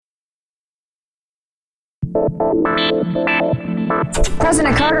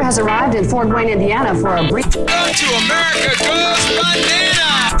President Carter has arrived in Fort Wayne, Indiana for a brief... Go to America goes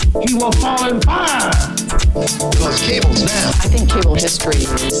banana! He will fall in fire. Because cable's now. I think cable history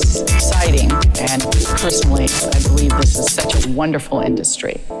is exciting, and personally, I believe this is such a wonderful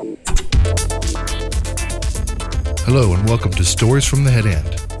industry. Hello and welcome to Stories from the Head End,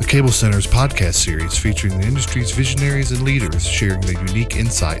 the Cable Center's podcast series featuring the industry's visionaries and leaders sharing their unique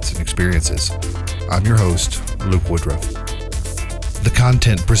insights and experiences. I'm your host, Luke Woodruff. The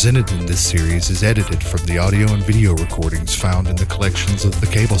content presented in this series is edited from the audio and video recordings found in the collections of the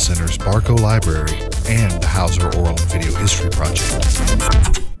Cable Center's Barco Library and the Hauser Oral and Video History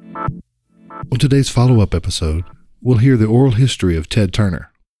Project. On today's follow-up episode, we'll hear the oral history of Ted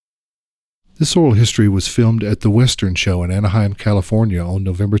Turner. This oral history was filmed at the Western Show in Annaheim, California on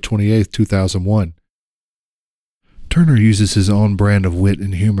November 28, 2001. Turner uses his own brand of wit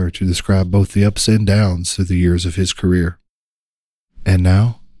and humor to describe both the ups and downs through the years of his career. And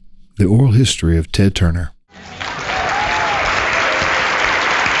now, the oral history of Ted Turner.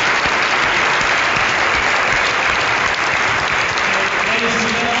 Ladies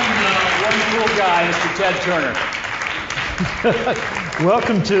and gentlemen, one cool guy, Mr. Ted Turner.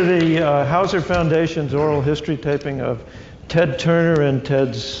 Welcome to the Hauser Foundation's oral history taping of Ted Turner and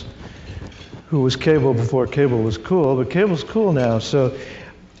Ted's, who was cable before cable was cool, but cable's cool now. So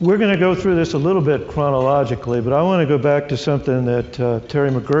we're going to go through this a little bit chronologically, but I want to go back to something that Terry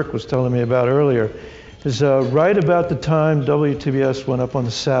McGurk was telling me about earlier. Is right about the time WTBS went up on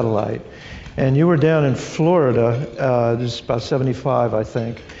the satellite, and you were down in Florida, this is about 75, I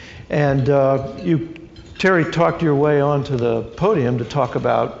think, and Terry talked your way onto the podium to talk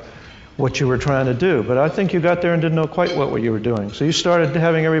about what you were trying to do, but I think you got there and didn't know quite what you were doing. So you started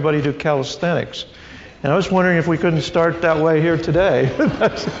having everybody do calisthenics. And I was wondering if we couldn't start that way here today.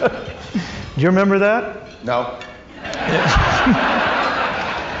 Do you remember that? No.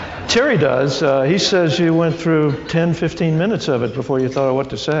 Terry does. He says you went through 10, 15 minutes of it before you thought of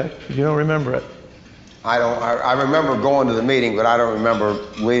what to say. You don't remember it. I don't. I remember going to the meeting, but I don't remember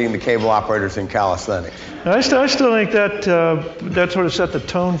leading the cable operators in calisthenics. I still think that that sort of set the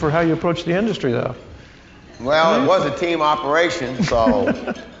tone for how you approach the industry, though. Well, it was a team operation, so...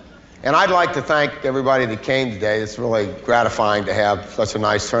 And I'd like to thank everybody that came today. It's really gratifying to have such a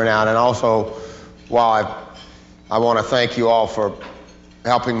nice turnout. And also, while I want to thank you all for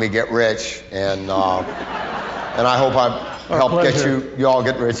helping me get rich, and I hope I helped get you all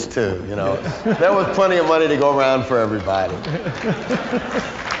get rich too. You know, there was plenty of money to go around for everybody.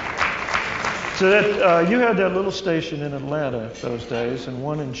 So that you had that little station in Atlanta those days, and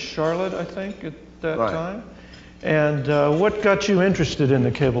one in Charlotte, I think, at that time. And what got you interested in the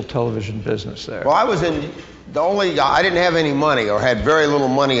cable television business there? Well, I didn't have any money, or had very little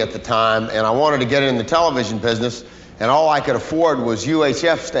money at the time, and I wanted to get in the television business, and all I could afford was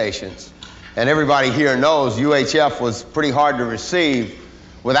UHF stations. And everybody here knows UHF was pretty hard to receive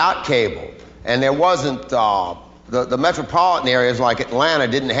without cable. And there wasn't, the metropolitan areas like Atlanta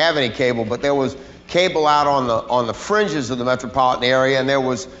didn't have any cable, but there was cable out on the fringes of the metropolitan area, and there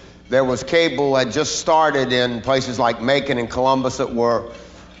was cable that just started in places like Macon and Columbus that were,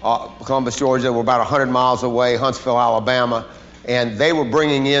 Columbus, Georgia, were about 100 miles away, Huntsville, Alabama, and they were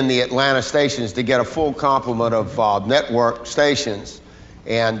bringing in the Atlanta stations to get a full complement of network stations.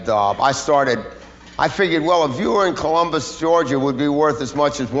 And I figured, well, a viewer in Columbus, Georgia would be worth as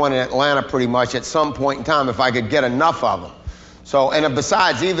much as one in Atlanta pretty much at some point in time if I could get enough of them. So, and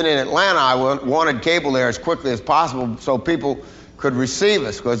besides, even in Atlanta, I wanted cable there as quickly as possible so people could receive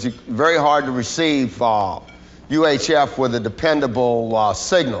us, because it's very hard to receive UHF with a dependable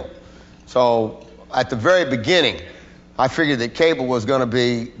signal. So at the very beginning, I figured that cable was going to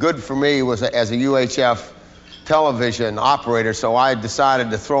be good for me as a UHF television operator, so I decided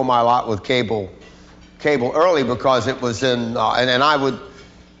to throw my lot with cable early, because it was and I would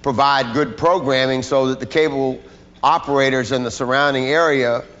provide good programming so that the cable operators in the surrounding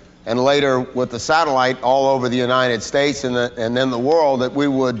area, and later with the satellite all over the United States and then the world, that we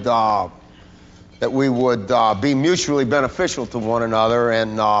would be mutually beneficial to one another,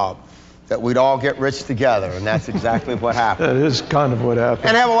 and that we'd all get rich together. And that's exactly what happened. That is kind of what happened.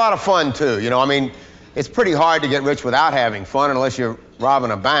 And have a lot of fun too. You know, I mean, it's pretty hard to get rich without having fun, unless you're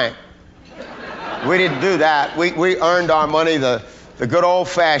robbing a bank. We didn't do that. We earned our money the good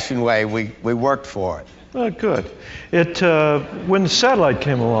old-fashioned way. We worked for it. Oh, good. When the satellite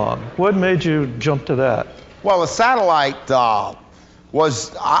came along, what made you jump to that? Well, the satellite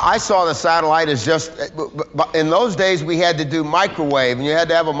I saw the satellite as just, in those days we had to do microwave, and you had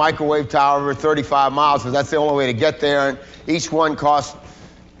to have a microwave tower over 35 miles, because that's the only way to get there, and each one cost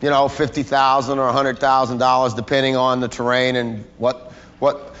 $50,000 or $100,000 depending on the terrain and what.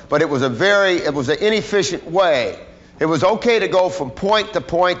 But it was an inefficient way. It was okay to go from point to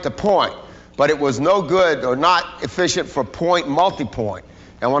point to point, but it was no good or not efficient for point multi-point.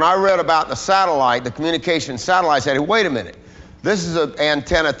 And when I read about the satellite, the communication satellite, I said, hey, wait a minute. This is an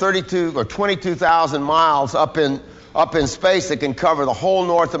antenna 32 or 22,000 miles up in space that can cover the whole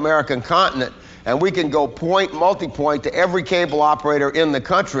North American continent, and we can go point multi-point to every cable operator in the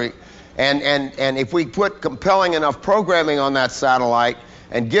country. And if we put compelling enough programming on that satellite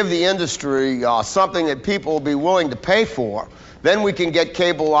and give the industry something that people will be willing to pay for, then we can get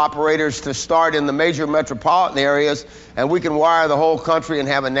cable operators to start in the major metropolitan areas, and we can wire the whole country and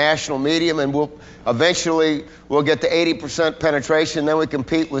have a national medium, and we'll get to 80% penetration. Then we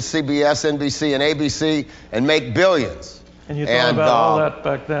compete with CBS, NBC, and ABC and make billions. And you thought about all that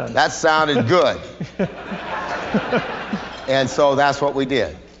back then. That sounded good. And so that's what we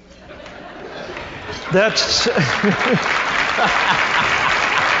did. That's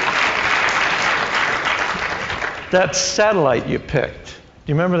that satellite you picked. Do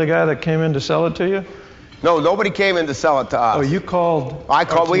you remember the guy that came in to sell it to you? No, nobody came in to sell it to us. Oh, you called? I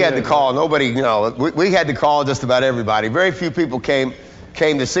called. We had to call. Nobody, we had to call just about everybody. Very few people came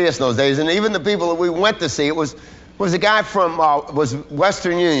to see us in those days, and even the people that we went to see, it was a guy from was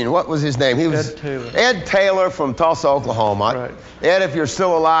Western Union. What was his name? He was Ed Taylor. Ed Taylor from Tulsa, Oklahoma. Right. Ed, if you're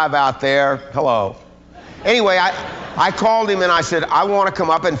still alive out there, hello. Anyway, I called him and I said, I want to come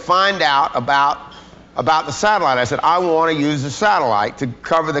up and find out about the satellite. I said, I want to use the satellite to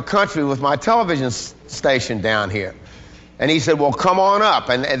cover the country with my television station down here. And he said, well, come on up.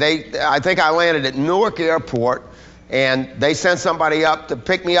 And I think I landed at Newark Airport, and they sent somebody up to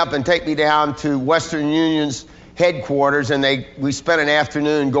pick me up and take me down to Western Union's headquarters, and we spent an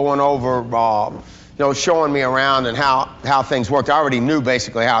afternoon going over, showing me around and how things worked. I already knew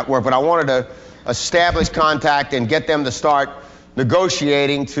basically how it worked, but I wanted to establish contact and get them to start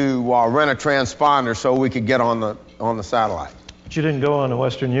negotiating to rent a transponder so we could get on the satellite. But you didn't go on to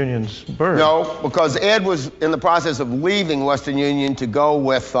Western Union's bird. No, because Ed was in the process of leaving Western Union to go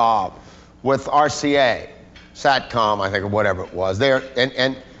with RCA, Satcom, I think, or whatever it was. There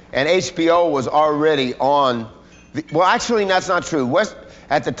and HBO was already on. Well, actually, that's not true.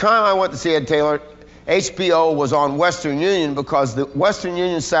 At the time I went to see Ed Taylor, HBO was on Western Union because the Western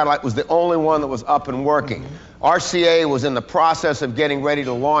Union satellite was the only one that was up and working. Mm-hmm. RCA was in the process of getting ready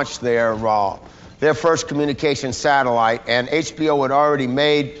to launch their first communication satellite, and HBO had already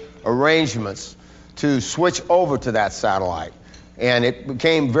made arrangements to switch over to that satellite. And it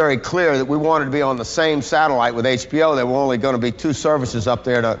became very clear that we wanted to be on the same satellite with HBO. There were only going to be 2 services up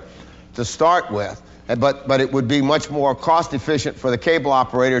there to start with. But it would be much more cost efficient for the cable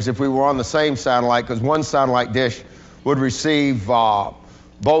operators if we were on the same satellite, because one satellite dish would receive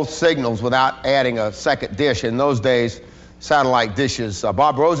both signals without adding a second dish. In those days, satellite dishes,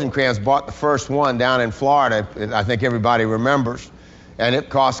 Bob Rosencrantz bought the first one down in Florida, I think everybody remembers, and it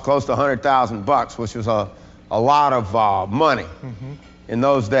cost close to $100,000, which was a lot of money in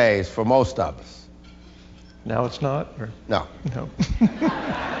those days for most of us. Now it's not? Or? No.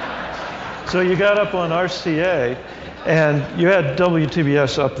 So you got up on RCA, and you had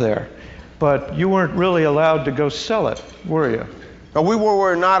WTBS up there, but you weren't really allowed to go sell it, were you? No, we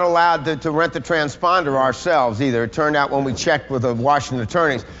were not allowed to rent the transponder ourselves either. It turned out when we checked with the Washington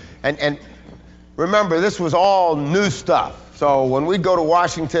attorneys. And remember, this was all new stuff. So when we'd go to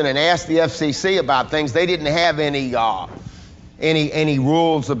Washington and ask the FCC about things, they didn't have any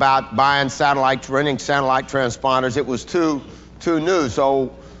rules about renting satellite transponders. It was too new.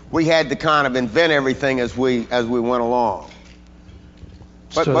 So we had to kind of invent everything as we went along.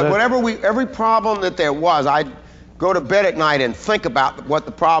 But every problem that there was, I'd go to bed at night and think about what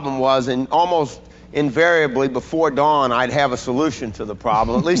the problem was, and almost invariably before dawn I'd have a solution to the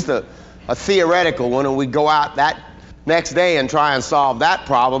problem, at least a theoretical one, and we'd go out that next day and try and solve that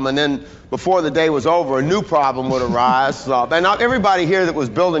problem, and then before the day was over, a new problem would arise. And not everybody here that was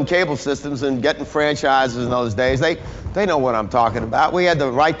building cable systems and getting franchises in those days, they know what I'm talking about. We had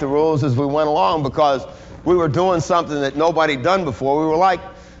to write the rules as we went along because we were doing something that nobody had done before. We were like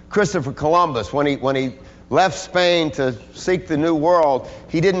Christopher Columbus when he left Spain to seek the New World.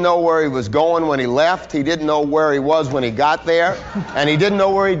 He didn't know where he was going when he left. He didn't know where he was when he got there. And he didn't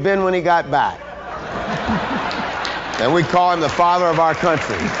know where he'd been when he got back. And we call him the father of our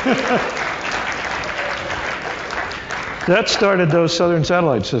country. That started those Southern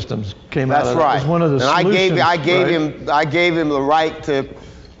Satellite Systems. That's right. That was one of the solutions. I gave him the right to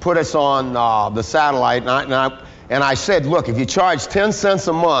put us on the satellite. And I said, look, if you charge 10 cents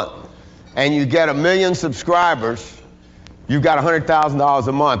a month and you get 1 million subscribers, you've got $100,000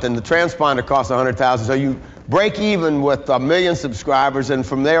 a month, and the transponder costs $100,000, so you break even with 1 million subscribers, and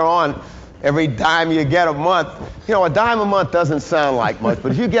from there on, every dime you get a month, you know, a dime a month doesn't sound like much,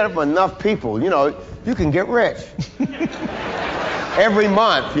 but if you get up enough people, you know, you can get rich. Every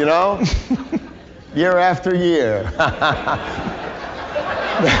month, you know, year after year.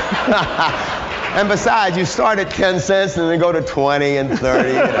 And besides, you start at 10 cents and then go to 20 and 30.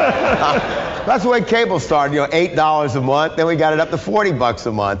 You know. That's the way cable started, you know, $8 a month. Then we got it up to $40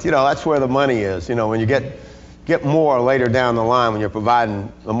 a month. You know, that's where the money is, you know, when you get more later down the line when you're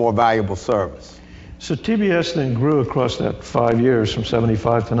providing a more valuable service. So TBS then grew across that 5 years from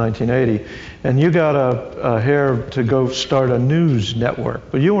 75 to 1980, and you got a hair to go start a news network.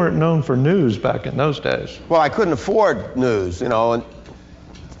 But you weren't known for news back in those days. Well, I couldn't afford news, you know, and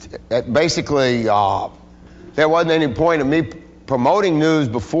basically there wasn't any point in me promoting news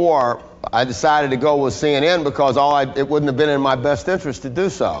before I decided to go with CNN because it wouldn't have been in my best interest to do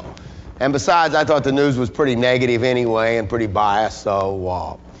so. And besides, I thought the news was pretty negative anyway and pretty biased,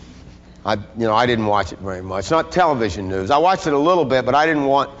 so I didn't watch it very much. Not television news. I watched it a little bit, but I didn't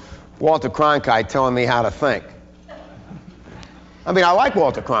want Walter Cronkite telling me how to think. I mean, I like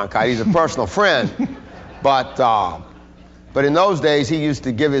Walter Cronkite. He's a personal friend, but in those days, he used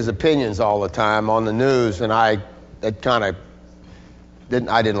to give his opinions all the time on the news, and I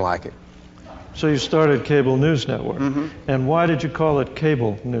didn't like it. So you started Cable News Network. Mm-hmm. And why did you call it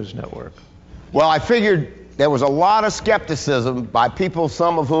Cable News Network? Well, I figured there was a lot of skepticism by people,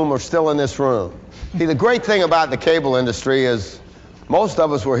 some of whom are still in this room. See, the great thing about the cable industry is most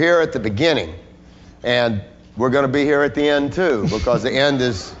of us were here at the beginning, and we're going to be here at the end too, because the end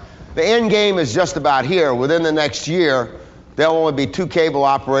game is just about here. Within the next year, there'll only be 2 cable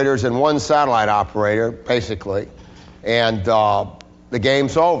operators and 1 satellite operator, basically, and the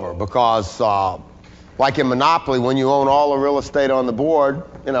game's over because, like in Monopoly, when you own all the real estate on the board,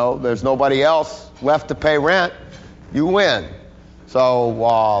 you know, there's nobody else left to pay rent, you win. So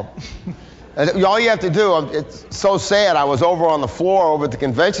all you have to do, it's so sad, I was over on the floor over at the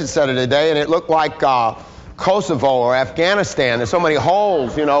convention center today, and it looked like Kosovo or Afghanistan. There's so many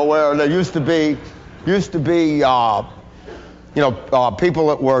holes, you know, where there used to be people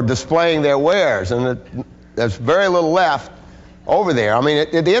that were displaying their wares, and there's very little left over there. I mean,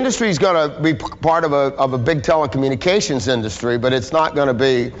 the industry is going to be part of a big telecommunications industry, but it's not going to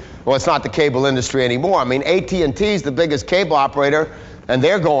be, well, it's not the cable industry anymore. I mean, AT&T is the biggest cable operator, and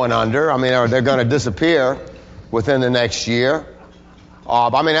they're going under. I mean, they're going to disappear within the next year.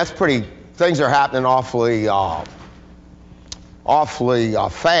 I mean, things are happening awfully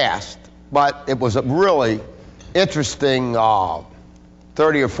fast, but it was a really interesting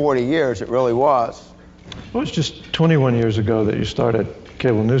 30 or 40 years, it really was. Well, it was just 21 years ago that you started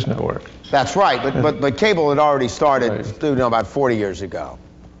Cable News Network. That's right, but cable had already started about 40 years ago.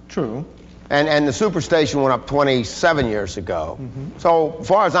 True. And the Superstation went up 27 years ago. Mm-hmm. So as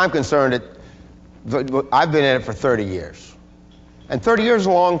far as I'm concerned, I've been in it for 30 years. And 30 years is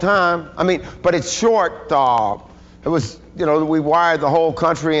a long time. I mean, but it's short. It was, you know, we wired the whole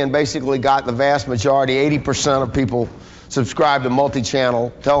country and basically got the vast majority, 80% of people subscribe to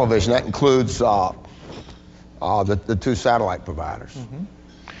multi-channel television. That includes the 2 satellite providers. Mm-hmm.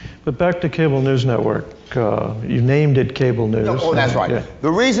 But back to Cable News Network. You named it Cable News. Oh, that's right. Yeah. The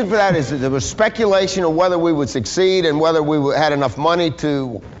reason for that is that there was speculation of whether we would succeed and whether we had enough money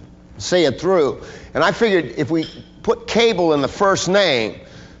to see it through. And I figured if we put cable in the first name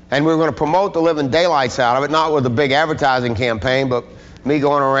and we were going to promote the living daylights out of it, not with a big advertising campaign, but me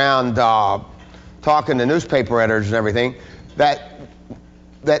going around talking to newspaper editors and everything, that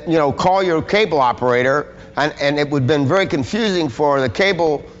you know, call your cable operator, and it would have been very confusing for the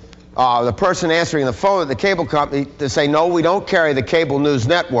cable, the person answering the phone at the cable company to say, no, we don't carry the Cable News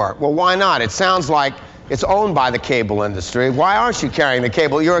Network. Well, why not? It sounds like it's owned by the cable industry. Why aren't you carrying the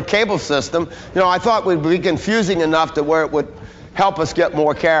cable? You're a cable system. You know, I thought it would be confusing enough to where it would help us get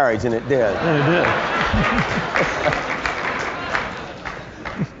more carriage, and it did. Yeah,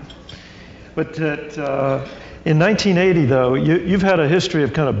 it did. But in 1980, though, you've had a history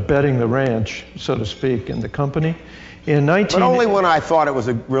of kind of betting the ranch, so to speak, in the company. But only when I thought it was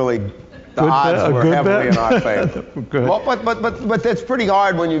the odds were heavily in our favor. Good. Well, but it's pretty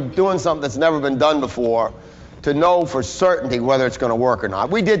hard when you're doing something that's never been done before to know for certainty whether it's going to work or not.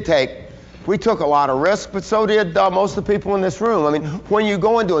 We took a lot of risk, but so did most of the people in this room. I mean, when you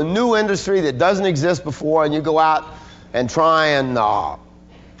go into a new industry that doesn't exist before and you go out and try and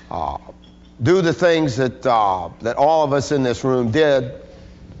do the things that all of us in this room did,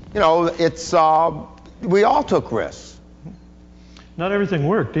 you know, we all took risks. Not everything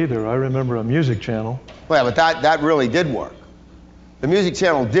worked either. I remember a music channel. Well, but that really did work. the music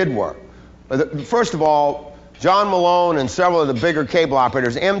channel did work. First of all, John Malone and several of the bigger cable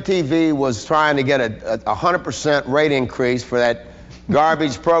operators, MTV was trying to get a 100% rate increase for that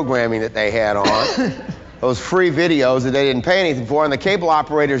garbage programming that they had on, those free videos that they didn't pay anything for, and the cable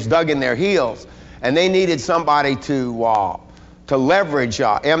operators dug in their heels, and they needed somebody to leverage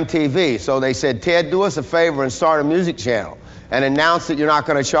MTV. So they said, Ted, do us a favor and start a music channel and announce that you're not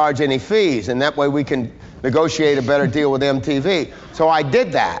going to charge any fees, and that way we can negotiate a better deal with MTV. So I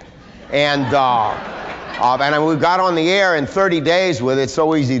did that, and we got on the air in 30 days with it.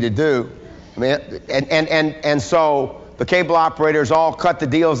 So easy to do. I mean, and so the cable operators all cut the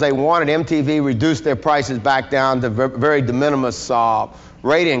deals they wanted. MTV reduced their prices back down to very de minimis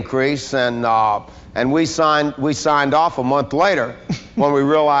rate increase, and we signed off a month later when we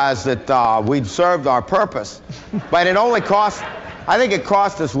realized that we'd served our purpose. But it only cost, I think it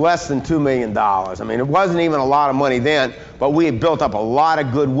cost us less than $2 million. I mean, it wasn't even a lot of money then, but we had built up a lot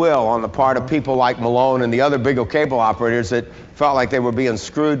of goodwill on the part of people like Malone and the other bigger cable operators that felt like they were being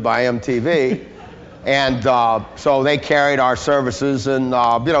screwed by MTV. And so they carried our services, and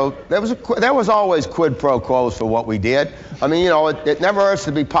you know, there was always quid pro quos for what we did. I mean, you know, it never hurts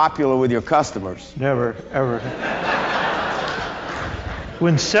to be popular with your customers. Never, ever.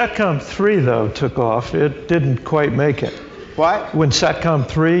 When Satcom 3, though, took off, it didn't quite make it. What? When Satcom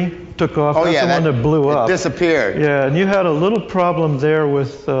 3 took off, oh, that's yeah, the one that blew up. It disappeared. Yeah, and you had a little problem there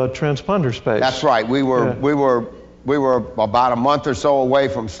with transponder space. That's right. We were about a month or so away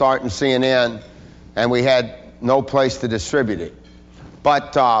from starting CNN, and we had no place to distribute it.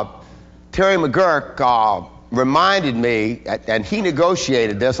 But Terry McGurk reminded me, and he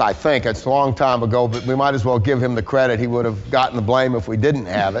negotiated this, I think. It's a long time ago, but we might as well give him the credit. He would have gotten the blame if we didn't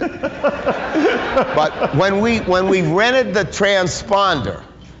have it. But when we rented the transponder,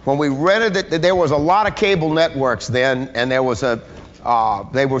 when we rented it, there was a lot of cable networks then, and there was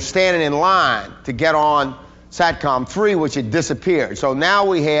they were standing in line to get on Satcom 3, which had disappeared. So now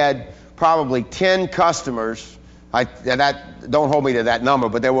we had probably 10 customers. Don't hold me to that number,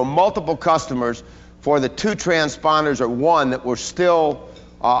 but there were multiple customers for the 2 transponders or 1 that were still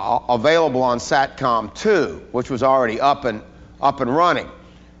available on Satcom 2, which was already up and running.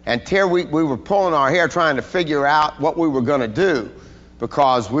 And Terry, we were pulling our hair trying to figure out what we were going to do,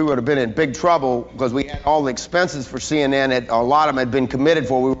 because we would have been in big trouble because we had all the expenses for CNN. A lot of them had been committed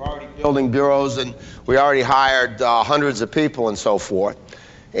for. We were already building bureaus, and we already hired hundreds of people and so forth.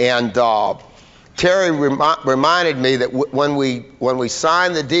 And Terry reminded me that when we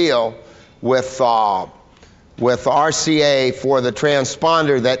signed the deal with RCA for the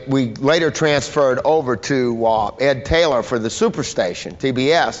transponder that we later transferred over to Ed Taylor for the Superstation,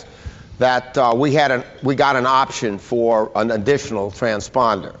 TBS, that we got an option for an additional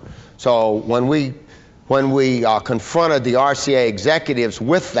transponder. So when we confronted the RCA executives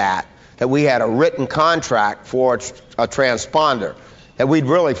with that we had a written contract for a transponder that we'd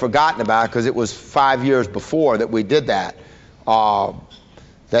really forgotten about because it was 5 years before that we did that,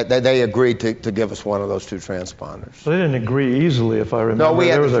 that they agreed to give us one of those 2 transponders. Well, they didn't agree easily, if I remember. No, we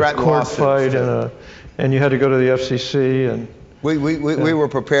had there was a court fight, and you had to go to the FCC, and we were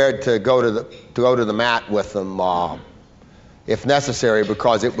prepared to go to the mat with them if necessary,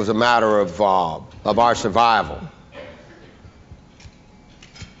 because it was a matter of our survival.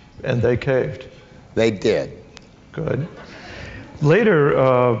 And they caved. They did. Good.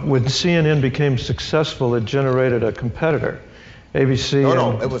 Later, when CNN became successful, it generated a competitor, ABC.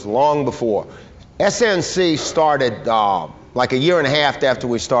 No, it was long before. SNC started like a year and a half after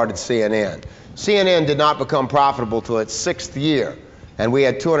we started CNN. CNN did not become profitable till its 6th year, and we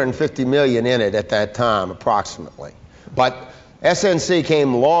had $250 million in it at that time, approximately. But SNC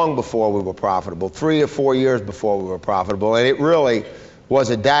came long before we were profitable, 3 or 4 years before we were profitable, and it really was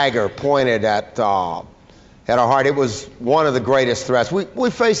a dagger pointed at our heart. It was one of the greatest threats. We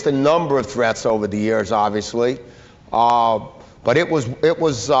faced a number of threats over the years, obviously, but it was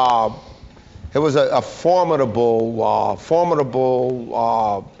a formidable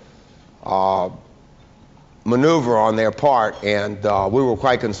maneuver on their part, and we were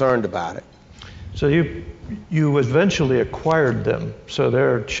quite concerned about it. So you eventually acquired them, so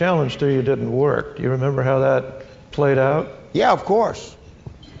their challenge to you didn't work. Do you remember how that played out? Yeah, of course.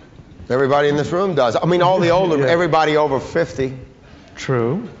 Everybody in this room does. I mean, all the older, yeah. Everybody over 50.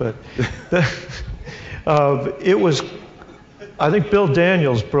 True, but it was, I think Bill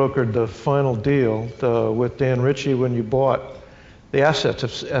Daniels brokered the final deal with Dan Ritchie when you bought the assets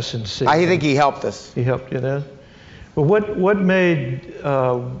of SNC. I think he helped us. He helped you then? But what made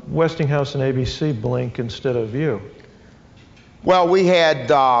Westinghouse and ABC blink instead of you? Well, we had,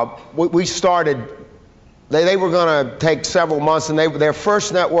 we started they were going to take several months, and their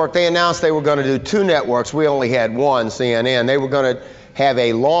first network, they announced they were going to do 2 networks. We only had one, CNN. They were going to have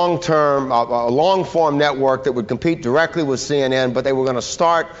a long-term, a long-form network that would compete directly with CNN, but they were going to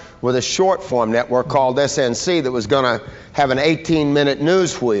start with a short-form network called SNC that was going to have an 18-minute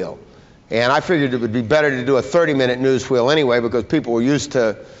news wheel. And I figured it would be better to do a 30-minute news wheel anyway, because people were used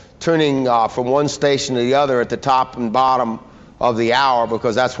to tuning from one station to the other at the top and bottom of the hour,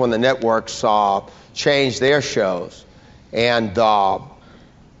 because that's when the networks changed their shows. And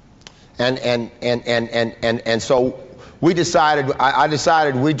so we decided, I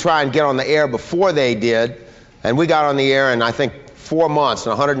decided we'd try and get on the air before they did, and we got on the air in, I think, 4 months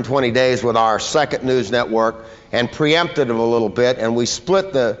and 120 days with our second news network, and preempted them a little bit, and we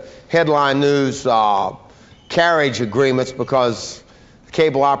split the headline news carriage agreements because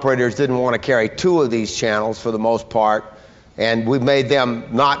cable operators didn't want to carry 2 of these channels for the most part, and we made them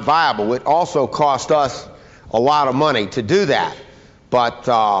not viable. It also cost us a lot of money to do that, but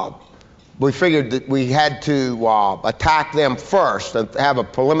we figured that we had to attack them first and have a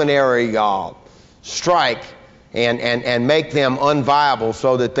preliminary strike and make them unviable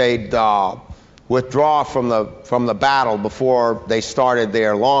so that they'd withdraw from the battle before they started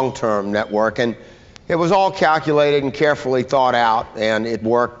their long-term network. And it was all calculated and carefully thought out, and it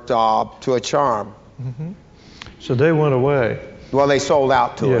worked to a charm. Mm-hmm. So they went away. Well, they sold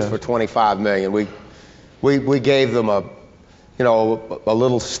out to us for $25 million. We gave them a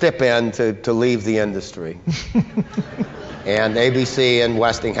little stipend to leave the industry. And ABC and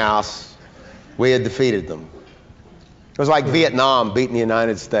Westinghouse, we had defeated them. It was like Vietnam beating the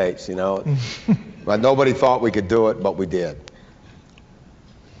United States, But nobody thought we could do it, but we did.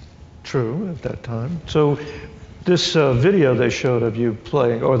 True, at that time. So this video they showed of you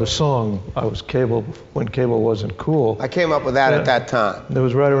playing, or the song, I Was Cable When Cable Wasn't Cool. I came up with that at that time. It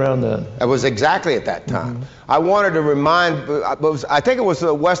was right around then. It was exactly at that time. Mm-hmm. I wanted to remind, I think it was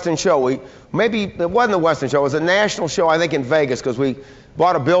the Western show. Maybe it wasn't the Western show, it was a national show, I think in Vegas, because we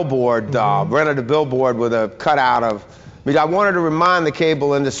bought a billboard, rented a billboard with a cutout of, I wanted to remind the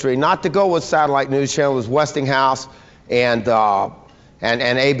cable industry not to go with satellite news channels, Westinghouse and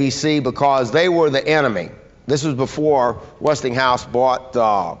ABC, because they were the enemy. This was before Westinghouse bought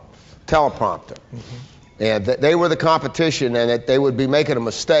Teleprompter. Mm-hmm. And they were the competition, and that they would be making a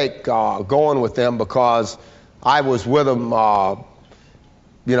mistake going with them, because I was with them,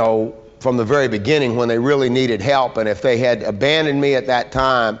 from the very beginning when they really needed help. And if they had abandoned me at that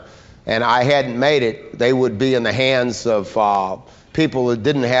time and I hadn't made it, they would be in the hands of people that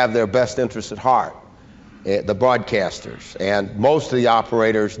didn't have their best interests at heart, the broadcasters. And most of the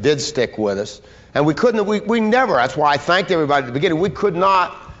operators did stick with us. And we never, that's why I thanked everybody at the beginning, we could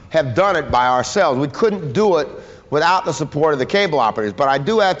not have done it by ourselves. We couldn't do it without the support of the cable operators. But I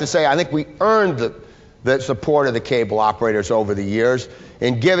do have to say, I think we earned the support of the cable operators over the years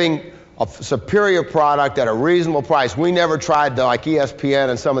in giving a superior product at a reasonable price. We never tried to, like ESPN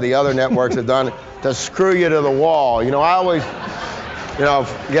and some of the other networks have done, to screw you to the wall. I always,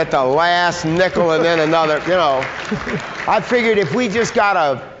 get the last nickel and then another, I figured if we just got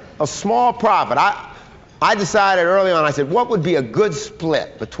a small profit, I decided early on, I said, what would be a good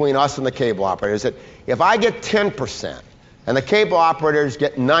split between us and the cable operators? That if I get 10% and the cable operators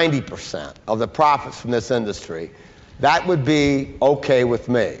get 90% of the profits from this industry, that would be okay with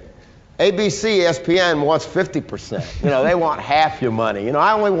me. ABC, ESPN wants 50%. They want half your money.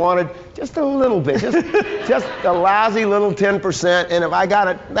 I only wanted just a little bit, just a lousy little 10%. And if I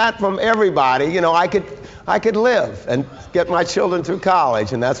got that from everybody, I could live and get my children through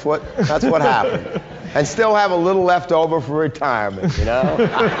college, and that's what happened. And still have a little left over for retirement,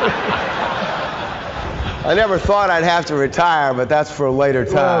 I never thought I'd have to retire, but that's for a later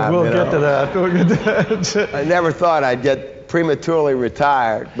time. We'll get to that. I never thought I'd get prematurely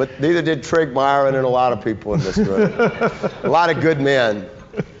retired, but neither did Trig Myron and a lot of people in this room. A lot of good men.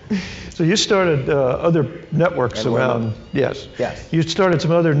 So you started other networks and around, women. Yes. You started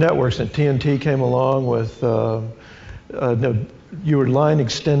some other networks, and TNT came along with, you were line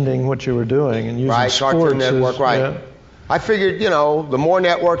extending what you were doing and using sports Cartoon Network, right. Yeah. I figured, the more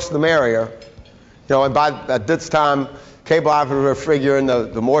networks, the merrier. And at this time, cable operators were figuring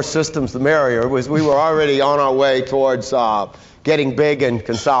the more systems, the merrier. We were already on our way towards getting big and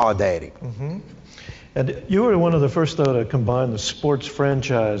consolidating. Mm-hmm. And you were one of the first, though, to combine the sports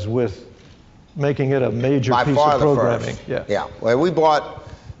franchise with making it a major piece of programming. Yeah. Well, we bought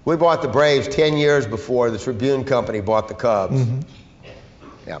the Braves 10 years before the Tribune Company bought the Cubs. Mm-hmm.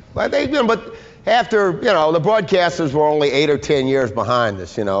 Yeah. But after, the broadcasters were only 8 or 10 years behind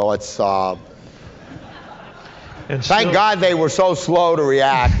us. It's. And Thank God they were so slow to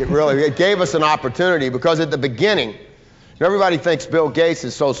react. It gave us an opportunity, because at the beginning, everybody thinks Bill Gates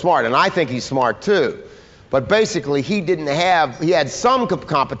is so smart, and I think he's smart too. But basically, he had some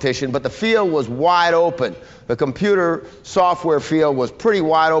competition, but the field was wide open. The computer software field was pretty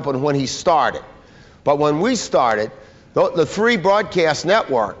wide open when he started. But when we started, the three broadcast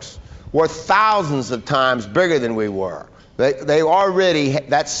networks were thousands of times bigger than we were. They already,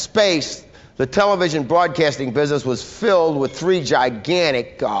 that space, the television broadcasting business was filled with three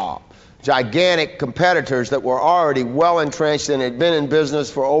gigantic competitors that were already well entrenched and had been in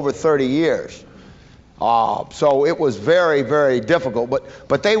business for over 30 years. So it was very, very difficult.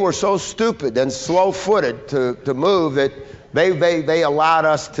 But they were so stupid and slow-footed to move that they allowed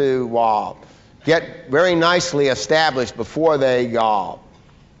us to get very nicely established before they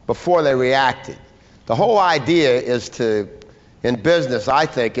reacted. The whole idea in business, I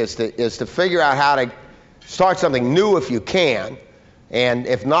think, is to figure out how to start something new if you can, and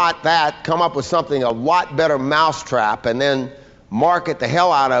if not that, come up with something a lot better mousetrap, and then market the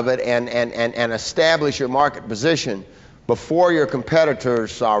hell out of it and establish your market position before your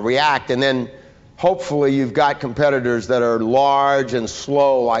competitors react. And then hopefully you've got competitors that are large and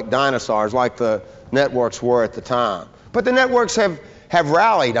slow like dinosaurs, like the networks were at the time. But the networks have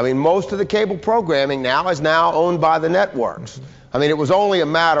rallied. I mean, most of the cable programming now is now owned by the networks. I mean, it was only a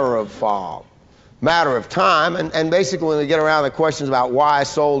matter of time. And basically, when we get around to the questions about why I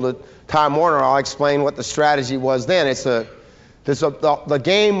sold to Time Warner, I'll explain what the strategy was then. The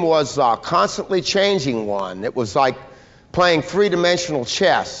game was constantly changing one. It was like playing three-dimensional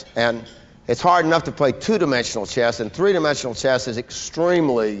chess, and it's hard enough to play two-dimensional chess, and three-dimensional chess is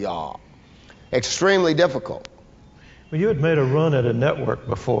extremely difficult. Well, you had made a run at a network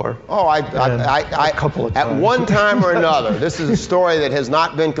before. Oh, a couple of times. At one time or another. This is a story that has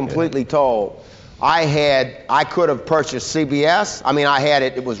not been completely told. I could have purchased CBS. I mean, I had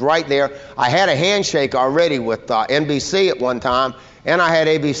it. It was right there. I had a handshake already with NBC at one time, and I had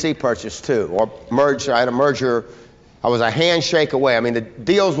ABC purchased too, or merged. I had a merger. I was a handshake away. I mean, the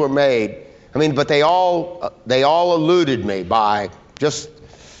deals were made. I mean, but they all eluded me by just,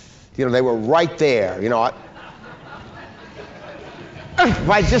 they were right there.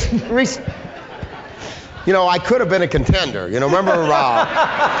 I could have been a contender. Remember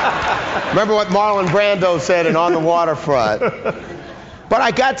what Marlon Brando said in On the Waterfront. But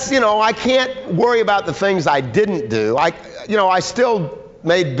I can't worry about the things I didn't do. I still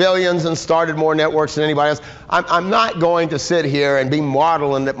made billions and started more networks than anybody else. I'm not going to sit here and be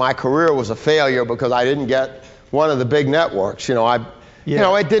maudlin that my career was a failure because I didn't get one of the big networks. It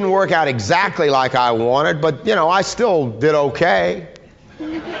didn't work out exactly like I wanted, but I still did okay.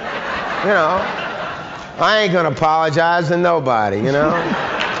 I ain't gonna apologize to nobody,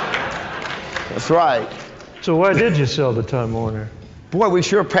 That's right. So why did you sell to Time Warner? Boy, we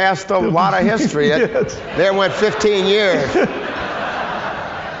sure passed a lot of history. Yes. There went 15 years.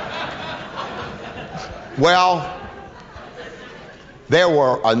 Well, there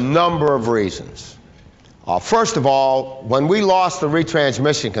were a number of reasons. First of all, when we lost the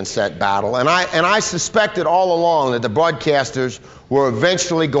retransmission consent battle, and I suspected all along that the broadcasters were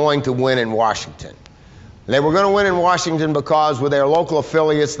eventually going to win in Washington. They were going to win in Washington because with their local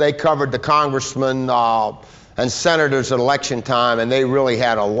affiliates, they covered the congressmen and senators at election time, and they really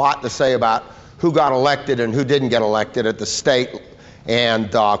had a lot to say about who got elected and who didn't get elected at the state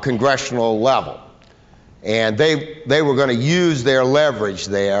and congressional level. And they were going to use their leverage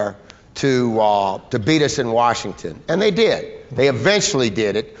there to beat us in Washington. And they did. They eventually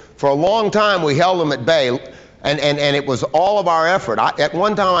did it. For a long time, we held them at bay. And it was all of our effort. At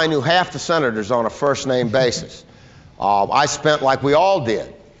one time, I knew half the senators on a first-name basis. I spent, like we all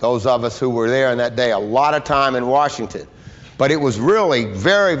did, those of us who were there in that day, a lot of time in Washington. But it was really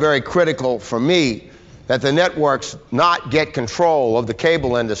very, very critical for me that the networks not get control of the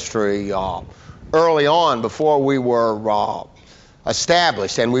cable industry early on before we were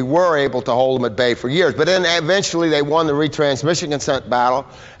established, and we were able to hold them at bay for years. But then eventually they won the retransmission consent battle,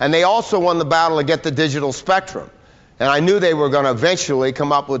 and they also won the battle to get the digital spectrum. And I knew they were going to eventually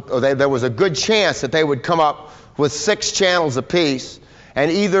come up with, there was a good chance that they would come up with 6 channels apiece, and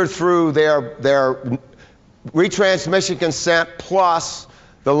either through their retransmission consent plus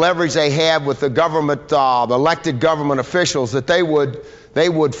the leverage they have with the government, elected government officials, that they would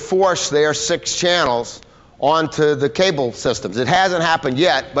force their 6 channels onto the cable systems. It hasn't happened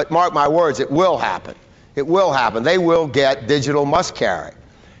yet, but mark my words, it will happen. It will happen. They will get digital must carry.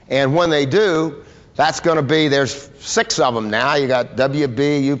 And when they do, that's going to be, there's 6 of them now. You got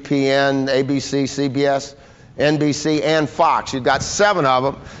WB, UPN, ABC, CBS, NBC, and Fox. You've got 7 of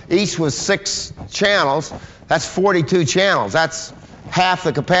them, each with 6 channels. That's 42 channels. That's half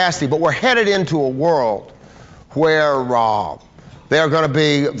the capacity. But we're headed into a world where there are going to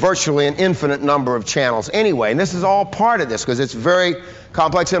be virtually an infinite number of channels anyway. And this is all part of this because it's very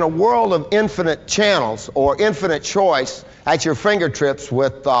complex. In a world of infinite channels or infinite choice at your fingertips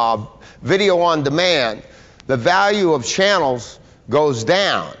with video on demand, the value of channels goes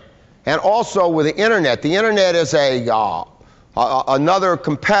down. And also with the internet is another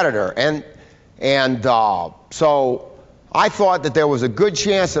competitor. And so I thought that there was a good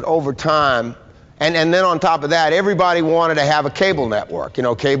chance that over time, and then on top of that, everybody wanted to have a cable network. You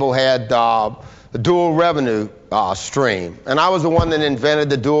know, cable had a dual revenue stream. And I was the one that invented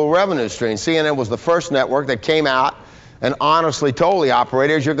the dual revenue stream. CNN was the first network that came out and honestly told the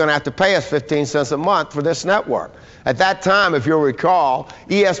operators, you're going to have to pay us 15 cents a month for this network. At that time, if you'll recall,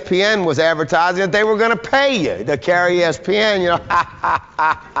 ESPN was advertising that they were going to pay you to carry ESPN, you know,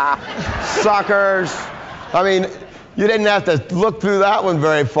 suckers. I mean, you didn't have to look through that one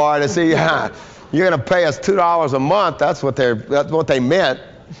very far to see, you're going to pay us $2 a month. That's what they meant.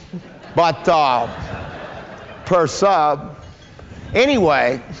 But per sub.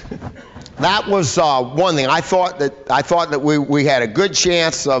 Anyway, that was one thing. I thought that we had a good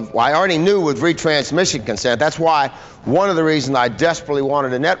chance of. I already knew with retransmission consent. That's why one of the reasons I desperately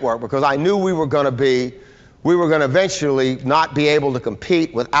wanted a network, because I knew we were going to eventually not be able to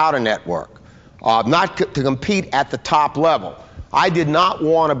compete without a network, not to compete at the top level. I did not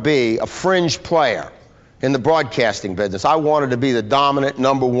want to be a fringe player in the broadcasting business. I wanted to be the dominant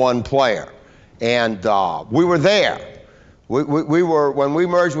number one player, and we were there. We were, when we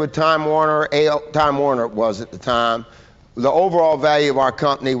merged with Time Warner, Time Warner was at the time, the overall value of our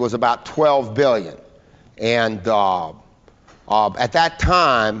company was about $12 billion. And at that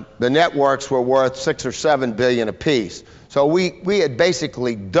time, the networks were worth $6 or $7 billion apiece. So we had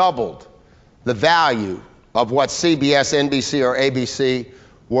basically doubled the value of what CBS, NBC, or ABC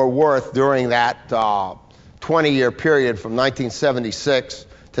were worth during that 20-year period from 1976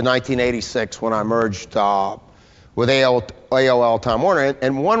 to 1986 when I merged with AOL Time Warner.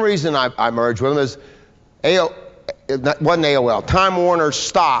 And one reason I merged with them is it wasn't AOL. Time Warner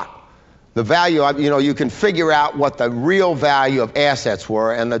stock, the value, you can figure out what the real value of assets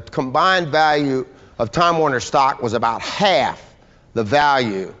were, and the combined value of Time Warner stock was about half the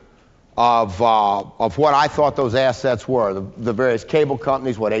value of what I thought those assets were. The various cable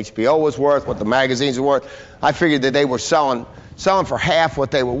companies, what HBO was worth, what the magazines were worth. I figured that they were selling for half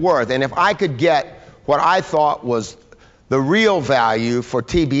what they were worth. And if I could get what I thought was the real value for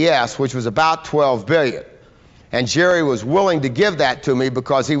TBS, which was about $12 billion, and Jerry was willing to give that to me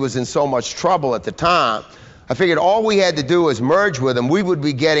because he was in so much trouble at the time, I figured all we had to do was merge with him. We would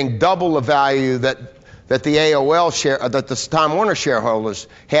be getting double the value that the that the Time Warner shareholders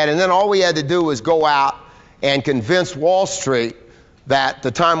had, and then all we had to do was go out and convince Wall Street that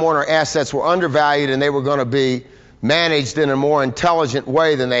the Time Warner assets were undervalued and they were going to be managed in a more intelligent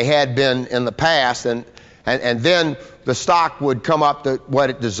way than they had been in the past, and then the stock would come up to what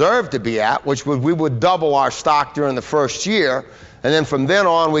it deserved to be at, which we would double our stock during the first year, and then from then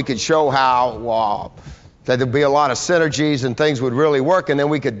on we could show how that there'd be a lot of synergies and things would really work, and then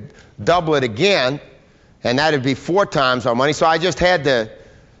we could double it again, and that'd be 4 times our money. So I just had to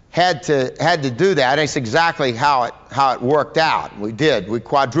do that, and it's exactly how it worked out. We did. We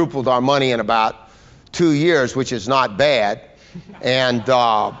quadrupled our money in about 2 years, which is not bad, and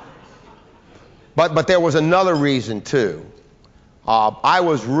but there was another reason too. I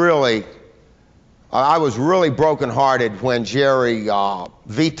was really brokenhearted when Jerry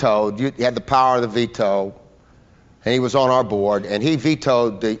vetoed. You had the power of the veto, and he was on our board, and he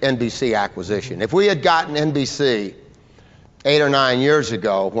vetoed the NBC acquisition. If we had gotten NBC 8 or 9 years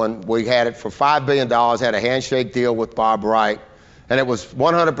ago, when we had it for $5 billion, had a handshake deal with Bob Wright, and it was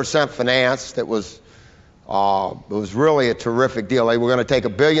 100% financed. It was really a terrific deal. They were going to take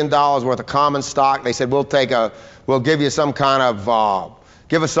 $1 billion worth of common stock. They said, we'll give you some kind of,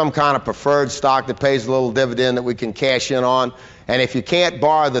 give us some kind of preferred stock that pays a little dividend that we can cash in on. And if you can't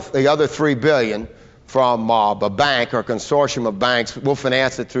borrow the other $3 billion from a bank or a consortium of banks, we'll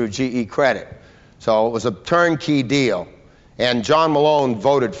finance it through GE Credit. So it was a turnkey deal. And John Malone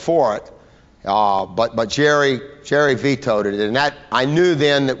voted for it, but Jerry vetoed it. And that, I knew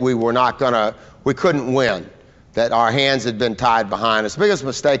then that we couldn't win, that our hands had been tied behind us. The biggest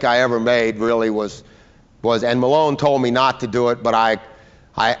mistake I ever made really was, and Malone told me not to do it, but I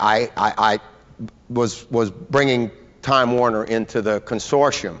was bringing Time Warner into the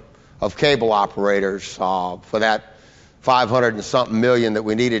consortium of cable operators for that $500 and something million that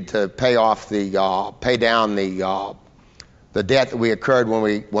we needed to pay down the debt that we incurred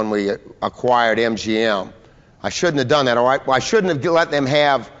when we acquired MGM. I shouldn't have done that, or I shouldn't have let them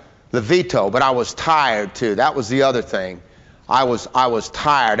have the veto, but I was tired too. That was the other thing. I was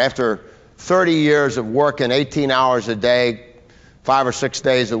tired. After 30 years of working 18 hours a day, 5 or 6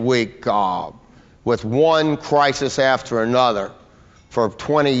 days a week, with one crisis after another for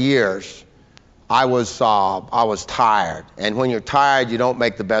 20 years, I was tired. And when you're tired, you don't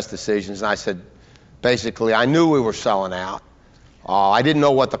make the best decisions. And I said, basically, I knew we were selling out. I didn't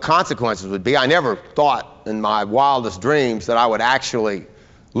know what the consequences would be. I never thought in my wildest dreams that I would actually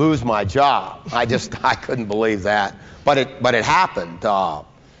lose my job. I couldn't believe that. But it happened.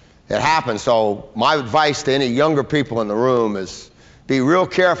 It happened. So my advice to any younger people in the room is be real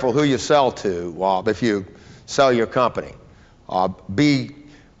careful who you sell to if you sell your company. Be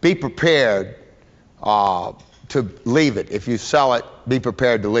prepared to leave it. If you sell it, be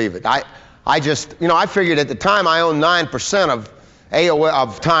prepared to leave it. I figured at the time I owned 9% of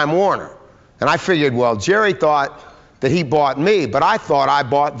Time Warner. And I figured, well, Jerry thought that he bought me, but I thought I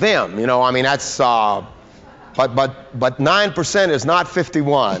bought them. That's, but 9% is not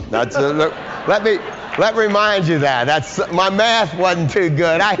 51. That's, let me remind you that. My math wasn't too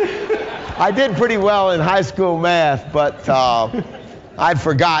good. I did pretty well in high school math, but I'd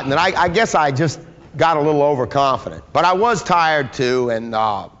forgotten. And I guess I just got a little overconfident. But I was tired too, and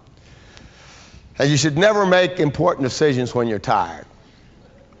you should never make important decisions when you're tired.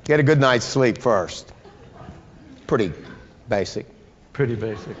 Get a good night's sleep first. Pretty basic. Pretty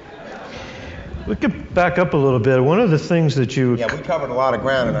basic. We could back up a little bit. One of the things that you... Yeah, we covered a lot of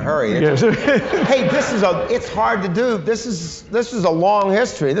ground in a hurry. Yes. Hey, it's hard to do. This is a long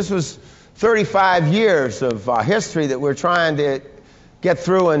history. This was 35 years of history that we're trying to get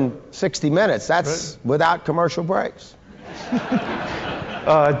through in 60 minutes. That's right. Without commercial breaks. We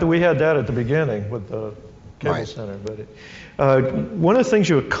had that at the beginning with the Cable Center. But one of the things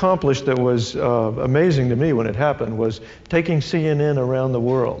you accomplished that was amazing to me when it happened was taking CNN around the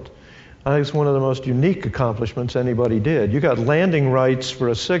world. I think it's one of the most unique accomplishments anybody did. You got landing rights for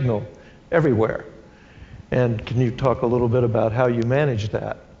a signal everywhere. And can you talk a little bit about how you managed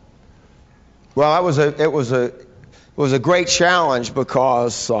that? Well, it was a great challenge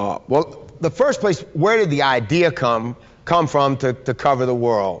because, the first place, where did the idea come from to cover the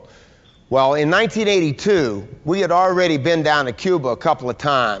world? Well, in 1982, we had already been down to Cuba a couple of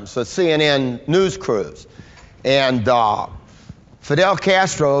times, a CNN news cruise. And Fidel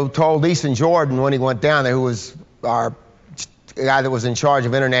Castro told Easton Jordan when he went down there, who was our guy that was in charge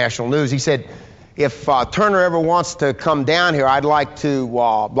of international news, he said, if Turner ever wants to come down here, I'd like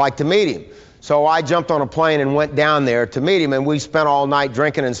to meet him. So I jumped on a plane and went down there to meet him, and we spent all night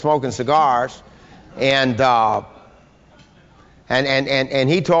drinking and smoking cigars. And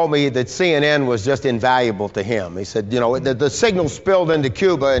he told me that CNN was just invaluable to him. He said, the signal spilled into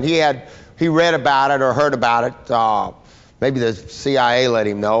Cuba, and he read about it or heard about it. Maybe the CIA let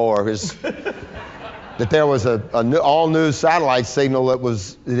him know, or that there was a all-news satellite signal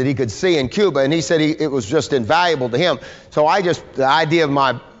that he could see in Cuba, and he said it was just invaluable to him. So the idea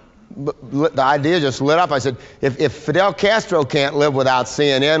just lit up. I said, if Fidel Castro can't live without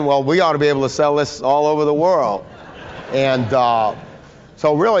CNN, well, we ought to be able to sell this all over the world. And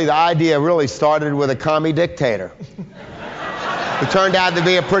so really, the idea really started with a commie dictator. He turned out to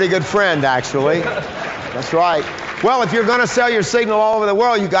be a pretty good friend, actually. That's right. Well, if you're going to sell your signal all over the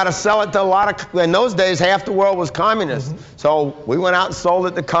world, you got to sell it to a lot of... In those days, half the world was communist. Mm-hmm. So we went out and sold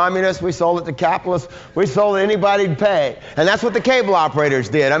it to communists. We sold it to capitalists. We sold it to anybody to pay. And that's what the cable operators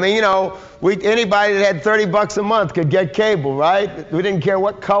did. I mean, anybody that had $30 a month could get cable, right? We didn't care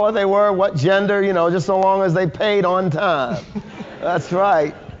what color they were, what gender, just so long as they paid on time. That's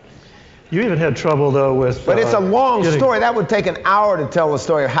right. You even had trouble, though, with... But it's a long story. That would take an hour to tell the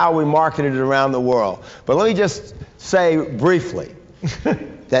story of how we marketed it around the world. But let me just say briefly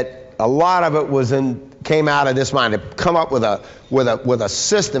that a lot of it came out of this mind, to come up with a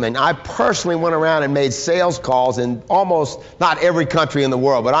system. And I personally went around and made sales calls in almost, not every country in the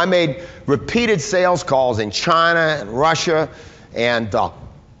world, but I made repeated sales calls in China and Russia and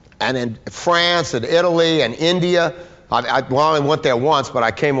in France and Italy and India. I only went there once, but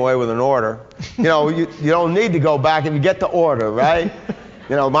I came away with an order. You don't need to go back if you get the order, right?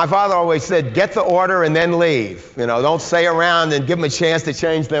 My father always said, get the order and then leave. Don't stay around and give them a chance to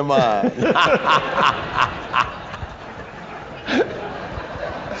change their mind.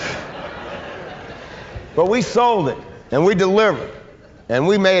 But we sold it, and we delivered, and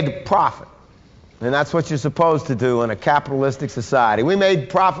we made profit. And that's what you're supposed to do in a capitalistic society. We made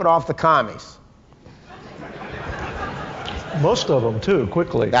profit off the commies. Most of them, too,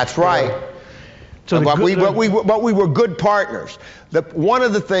 quickly. That's right. But we were good partners. One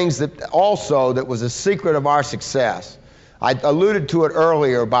of the things that was a secret of our success, I alluded to it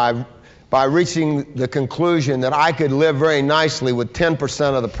earlier by reaching the conclusion that I could live very nicely with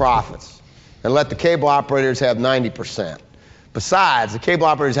 10% of the profits and let the cable operators have 90%. Besides, the cable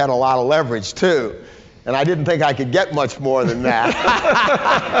operators had a lot of leverage too, and I didn't think I could get much more than that.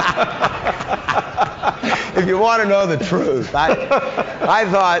 If you want to know the truth, I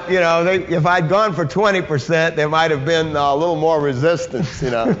thought, if I'd gone for 20%, there might have been a little more resistance,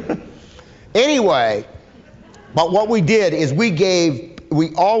 Anyway, but what we did is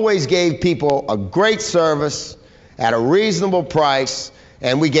we always gave people a great service at a reasonable price,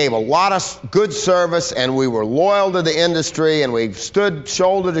 and we gave a lot of good service, and we were loyal to the industry, and we stood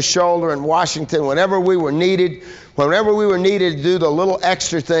shoulder to shoulder in Washington whenever we were needed to do the little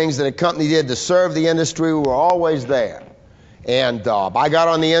extra things that a company did to serve the industry. We were always there. And I got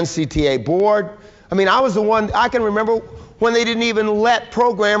on the NCTA board. I was the one, I can remember when they didn't even let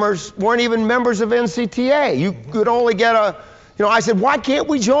programmers, weren't even members of NCTA. You could only get I said, why can't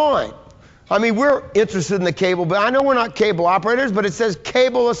we join? We're interested in the cable, but I know we're not cable operators, but it says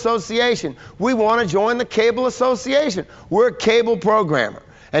Cable Association. We want to join the Cable Association. We're a cable programmer.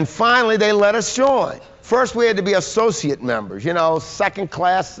 And finally, they let us join. First, we had to be associate members,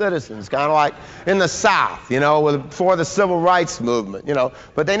 second-class citizens, kind of like in the South, before the Civil Rights Movement,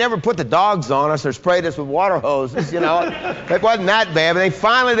 But they never put the dogs on us or sprayed us with water hoses, It wasn't that bad, but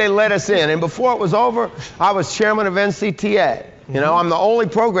finally they let us in. And before it was over, I was chairman of NCTA. I'm the only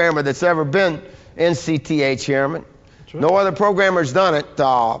programmer that's ever been NCTA chairman. Right. No other programmer's done it.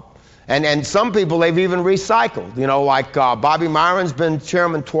 And some people they've even recycled. Like Bobby Myron's been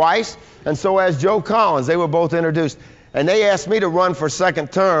chairman twice, and so has Joe Collins. They were both introduced. And they asked me to run for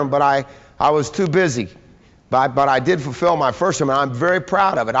second term, but I was too busy. But I did fulfill my first term, and I'm very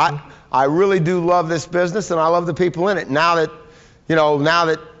proud of it. I really do love this business, and I love the people in it. Now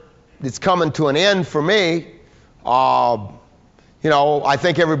that it's coming to an end for me, I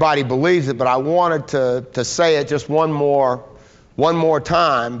think everybody believes it, but I wanted to say it just one more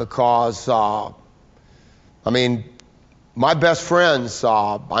time because, my best friends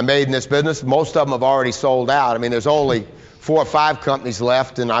I made in this business, most of them have already sold out. There's only 4 or 5 companies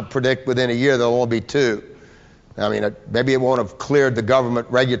left, and I predict within a year there'll only be 2. Maybe it won't have cleared the government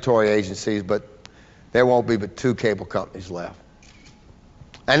regulatory agencies, but there won't be but 2 cable companies left.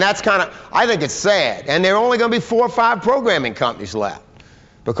 And that's I think it's sad. And there are only going to be 4 or 5 programming companies left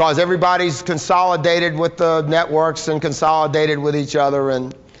because everybody's consolidated with the networks and consolidated with each other.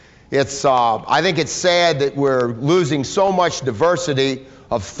 And I think it's sad that we're losing so much diversity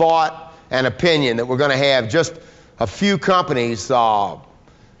of thought and opinion that we're going to have just a few companies that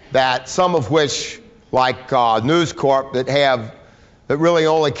some of which, like News Corp, that really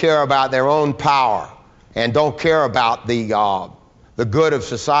only care about their own power and don't care about the good of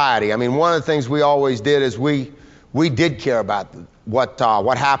society. One of the things we always did is we did care about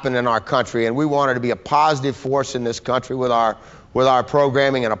what happened in our country, and we wanted to be a positive force in this country with our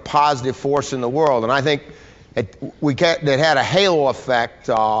programming and a positive force in the world. And I think it had a halo effect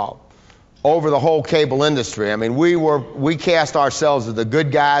over the whole cable industry. We cast ourselves as the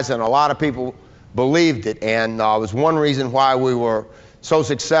good guys, and a lot of people believed it, and it was one reason why we were so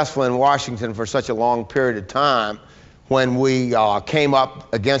successful in Washington for such a long period of time when we came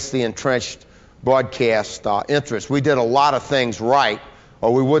up against the entrenched broadcast interests. We did a lot of things right,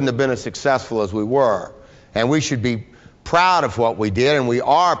 or we wouldn't have been as successful as we were. And we should be proud of what we did, and we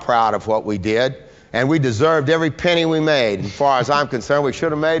are proud of what we did, and we deserved every penny we made. As far as I'm concerned, we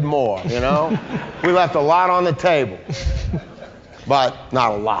should have made more, We left a lot on the table. But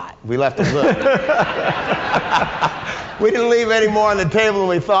not a lot. We left a little. We didn't leave any more on the table than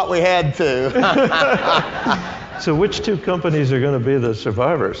we thought we had to. So which 2 companies are going to be the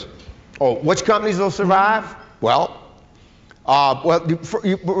survivors? Oh, which companies will survive? Well,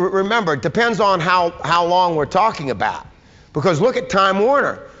 remember, it depends on how long we're talking about. Because look at Time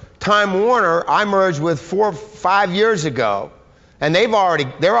Warner. Time Warner, I merged with 4 or 5 years ago, and they're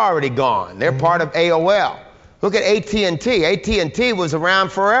already gone. They're part of AOL. Look at AT&T. AT&T was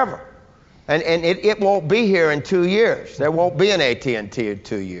around forever, and it won't be here in 2 years. There won't be an AT&T in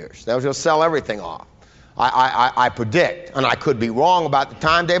 2 years. They'll just sell everything off. I predict, and I could be wrong about the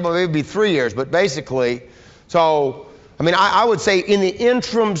timetable, maybe it'll be 3 years, but basically, I would say in the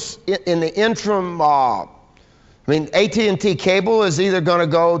interim, AT&T Cable is either going to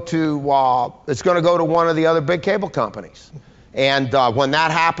go to one of the other big cable companies. And when that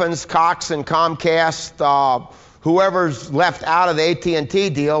happens, Cox and Comcast, whoever's left out of the AT&T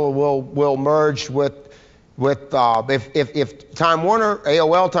deal will merge with if Time Warner,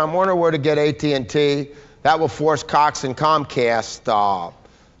 AOL Time Warner were to get AT&T, that will force Cox and Comcast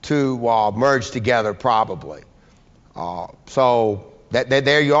to merge together probably. So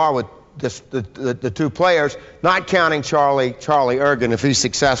there you are with the two players, not counting Charlie Ergen, if he's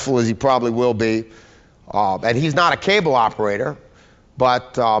successful, as he probably will be. And he's not a cable operator,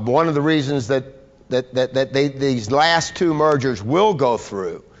 but one of the reasons that these last two mergers will go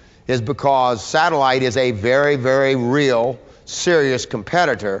through is because satellite is a very, very real, serious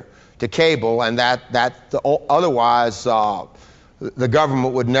competitor to cable, and otherwise the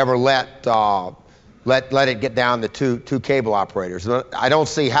government would never let it get down to two cable operators. I don't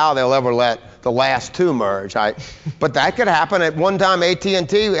see how they'll ever let the last two merge. But that could happen. At one time,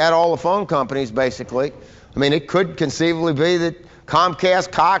 AT&T had all the phone companies, basically. I mean, it could conceivably be that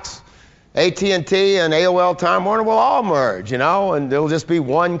Comcast, Cox, AT&T, and AOL Time Warner will all merge, and it'll just be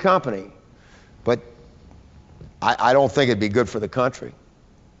one company. But I don't think it'd be good for the country.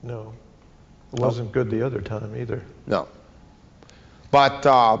 No. It wasn't good the other time either. No. But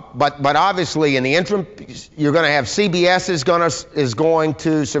obviously in the interim, you're going to have CBS is going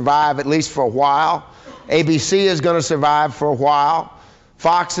to survive at least for a while. ABC is going to survive for a while.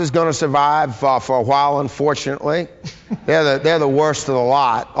 Fox is going to survive for a while, unfortunately. They're the worst of the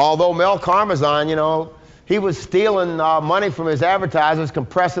lot. Although Mel Karmazin, he was stealing money from his advertisers,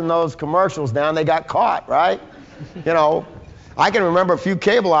 compressing those commercials down. They got caught, right? I can remember a few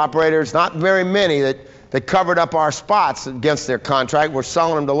cable operators, not very many, that covered up our spots against their contract. We're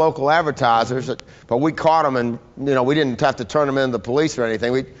selling them to local advertisers, but we caught them, and we didn't have to turn them into the police or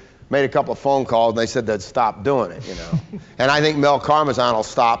anything. We made a couple of phone calls, and they said they'd stop doing it. And I think Mel Karmazin will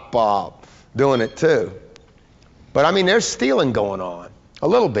stop doing it too. But I mean, there's stealing going on a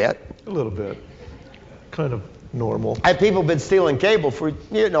little bit. A little bit, kind of normal. People have been stealing cable for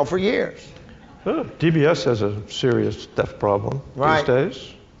years. DBS has a serious theft problem these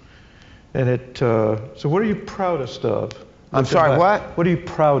days. And so what are you proudest of? I'm sorry, what? What are you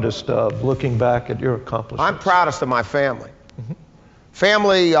proudest of looking back at your accomplishments? I'm proudest of my family. Mm-hmm.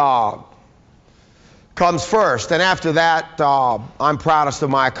 Family comes first, and after that, I'm proudest of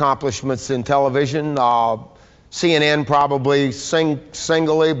my accomplishments in television. CNN probably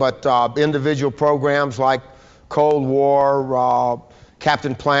singly, but individual programs like Cold War,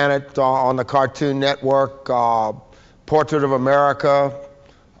 Captain Planet on the Cartoon Network, Portrait of America,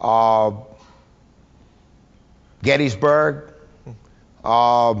 Gettysburg,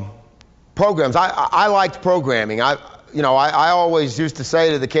 programs. I liked programming. I always used to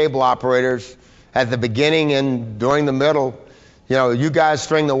say to the cable operators at the beginning and during the middle, you guys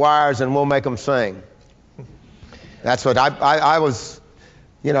string the wires and we'll make them sing. That's what I was,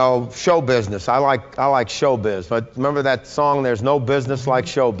 show business. I like showbiz. But remember that song, There's No Business Like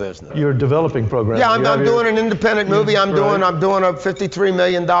Show Business. You're developing programs. Yeah, I'm doing an independent movie. I'm doing a $53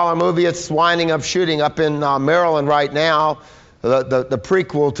 million movie. It's winding up shooting up in Maryland right now. The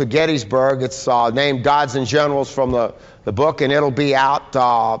prequel to Gettysburg. It's named Gods and Generals from the book, and it'll be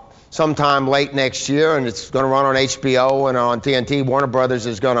out sometime late next year, and it's going to run on HBO and on TNT. Warner Brothers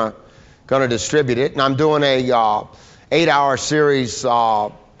is going to distribute it, and I'm doing a 8-hour series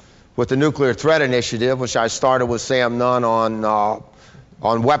with the Nuclear Threat Initiative, which I started with Sam Nunn on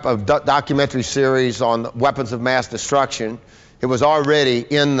documentary series on weapons of mass destruction. It was already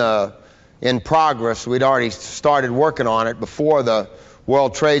in progress. We'd already started working on it before the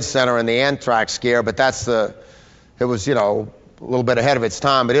World Trade Center and the anthrax scare, but it was a little bit ahead of its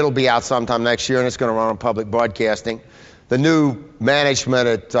time, but it'll be out sometime next year, and it's going to run on public broadcasting. The new management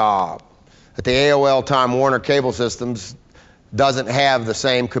at the AOL Time Warner cable systems doesn't have the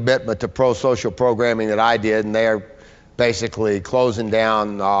same commitment to pro-social programming that I did, and they're basically closing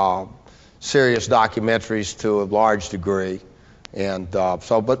down serious documentaries to a large degree. And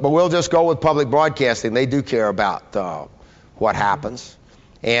but we'll just go with public broadcasting. They do care about what happens.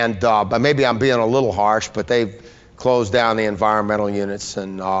 And but maybe I'm being a little harsh, but they've closed down the environmental units,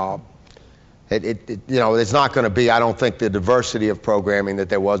 and it's not going to be, I don't think, the diversity of programming that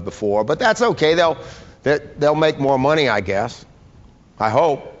there was before. But that's okay. They'll make more money, I guess. I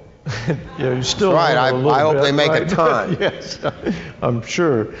hope. Yeah, you still right. I hope they make a ton. Yes, I'm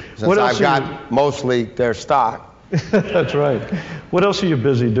sure. Since I've got mostly their stock. That's right. What else are you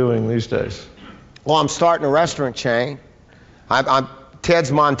busy doing these days? Well, I'm starting a restaurant chain. I'm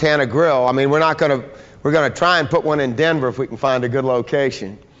Ted's Montana Grill. I mean, we're going to try and put one in Denver if we can find a good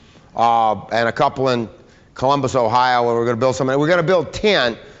location, and a couple in Columbus, Ohio, where we're going to build something. We're going to build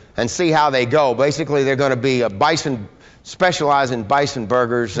 10 and see how they go. Basically, they're going to be specialize in bison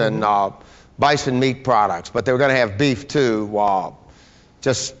burgers and bison meat products, but they're going to have beef too,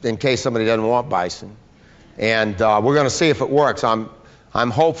 just in case somebody doesn't want bison. and we're going to see if it works. I'm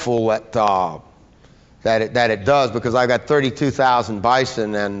hopeful that it does, because I've got 32,000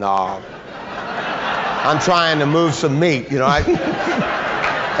 bison, and I'm trying to move some meat. You know,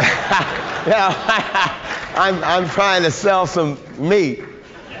 I'm trying to sell some meat.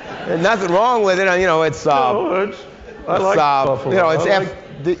 There's nothing wrong with it. You know, it's I like buffalo. You know, it's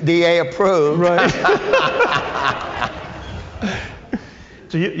FDA approved. Right.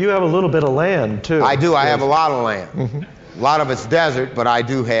 So you have a little bit of land too. I do. I have a lot of land. Mm-hmm. A lot of it's desert, but I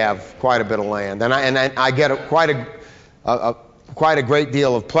do have quite a bit of land, and I get quite a great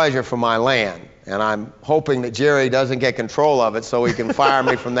deal of pleasure from my land. And I'm hoping that Jerry doesn't get control of it, so he can fire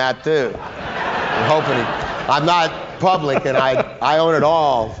me from that too. I'm hoping I'm not public, and I own it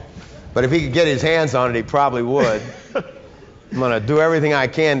all. But if he could get his hands on it, he probably would. I'm going to do everything I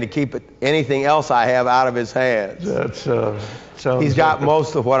can to keep anything else I have out of his hands. He's got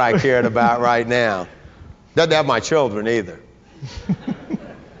most of what I cared about right now. Doesn't have my children either.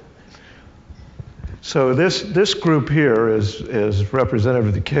 So this group here is representative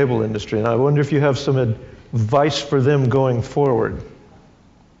of the cable industry, and I wonder if you have some advice for them going forward.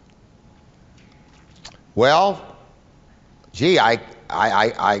 Well, gee, I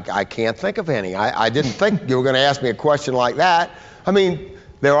can't think of any. I didn't think you were going to ask me a question like that. I mean,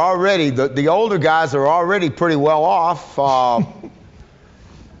 they're already, the older guys are already pretty well off.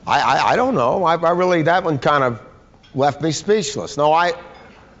 I don't know. I really, that one kind of left me speechless. No,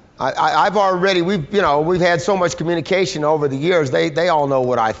 I've already, we've had so much communication over the years. They all know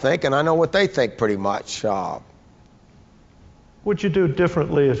what I think, and I know what they think pretty much. What'd you do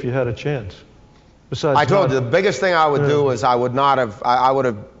differently if you had a chance? Besides, I told you, the biggest thing I would do is I would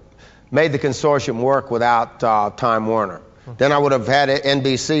have made the consortium work without Time Warner. Then I would have had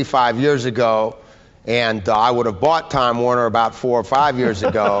NBC 5 years ago, and I would have bought Time Warner about 4 or 5 years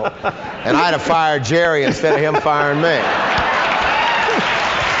ago, and I'd have fired Jerry instead of him firing me.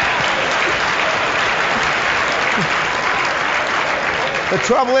 The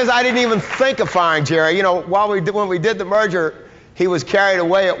trouble is, I didn't even think of firing Jerry. You know, when we did the merger, he was carried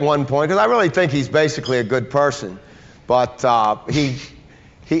away at one point, because I really think he's basically a good person. But he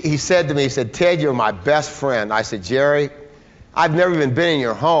said to me, he said, "Ted, you're my best friend." I said, "Jerry, I've never even been in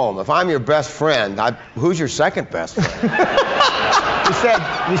your home. If I'm your best friend, who's your second best friend?"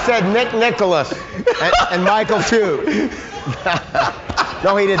 he said Nick Nicholas and Michael too.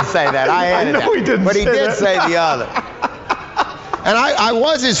 No, he didn't say that. I added that. He didn't, but he did say the other. And I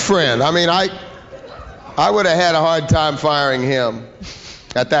was his friend. I mean, I would have had a hard time firing him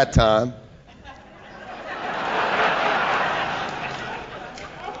at that time.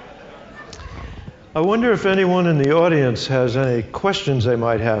 I wonder if anyone in the audience has any questions they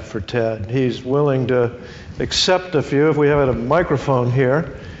might have for Ted. He's willing to accept a few if we have a microphone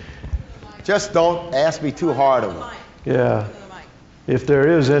here. Just don't ask me too hard of them. Yeah. If there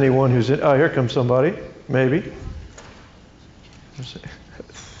is anyone who's in... Oh, here comes somebody. Maybe. Let's see.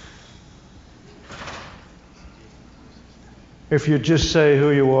 If you just say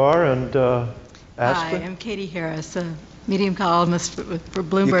who you are and ask. Hi, I'm Katie Harris, a medium columnist for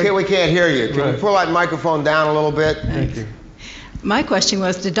Bloomberg. We can't hear you. Can you pull that microphone down a little bit? Thank you. My question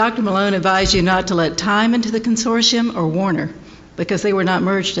was, did Dr. Malone advise you not to let Time into the consortium or Warner? Because they were not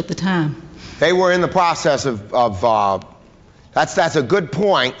merged at the time. They were in the process of that's a good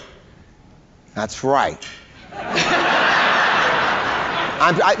point. That's right.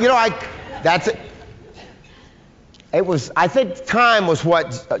 I think Time was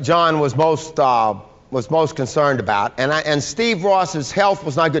what John was most concerned about, and Steve Ross's health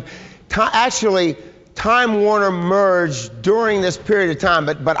was not good. Actually, Time Warner merged during this period of time,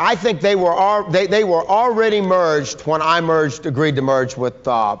 but I think they were already merged when I agreed to merge with.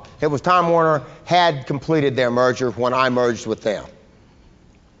 It was Time Warner had completed their merger when I merged with them.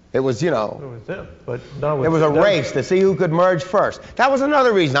 It was, with them, but not with it was a them. race to see who could merge first. That was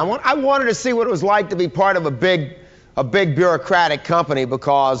another reason. I wanted to see what it was like to be part of a big bureaucratic company,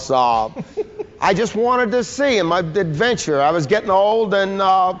 because I just wanted to see in my adventure. I was getting old, and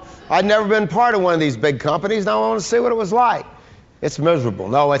I'd never been part of one of these big companies. Now I want to see what it was like. It's miserable.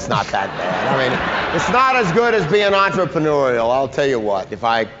 No, it's not that bad. I mean, it's not as good as being entrepreneurial. I'll tell you what. If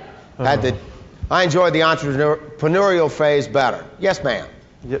I had to, I enjoyed the entrepreneurial phase better. Yes, ma'am.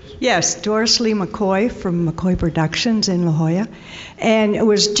 Yes, Doris Lee McCoy from McCoy Productions in La Jolla. And I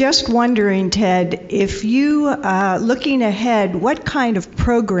was just wondering, Ted, if you, looking ahead, what kind of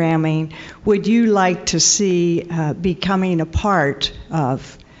programming would you like to see becoming a part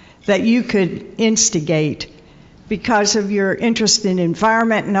of that you could instigate? Because of your interest in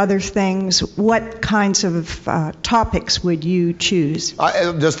environment and other things, what kinds of topics would you choose?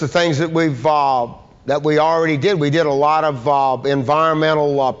 Just the things that we've that we already did. We did a lot of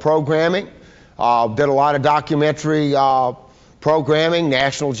environmental programming, did a lot of documentary programming,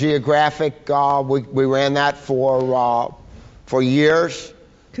 National Geographic. We ran that for years.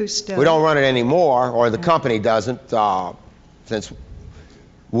 Cousteau. We don't run it anymore, or the company doesn't, since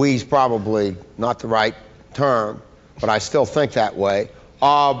we's probably not the right term, but I still think that way.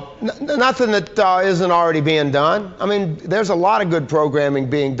 Nothing that isn't already being done. I mean, there's a lot of good programming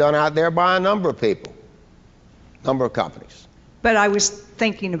being done out there by a number of people, number of companies. But I was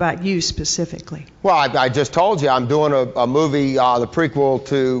thinking about you specifically. Well, I just told you I'm doing a movie, the prequel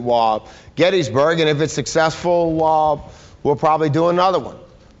to Gettysburg, and if it's successful, we'll probably do another one.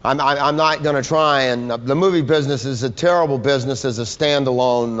 I'm not going to try and... the movie business is a terrible business as a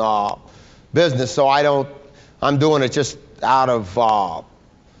standalone business, so I'm doing it just out of...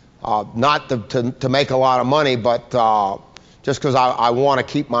 not to make a lot of money, but just because I want to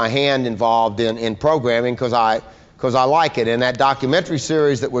keep my hand involved in programming, because I like it. And that documentary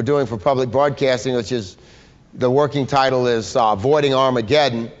series that we're doing for public broadcasting, which is, the working title is Avoiding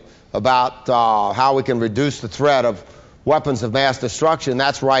Armageddon, about how we can reduce the threat of weapons of mass destruction,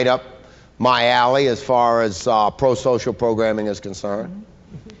 that's right up my alley as far as pro-social programming is concerned.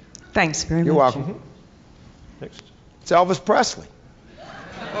 Thanks very much. You're welcome. Next. It's Elvis Presley.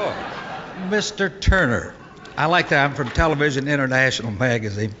 Oh, Mr. Turner, I'm from Television International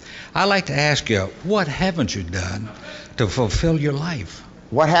Magazine. I'd like to ask you, what haven't you done to fulfill your life?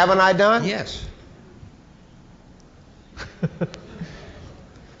 What haven't I done? Yes.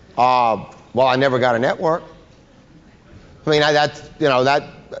 Well, I never got a network. I mean,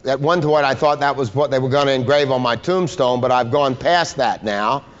 that one point I thought that was what they were going to engrave on my tombstone, but I've gone past that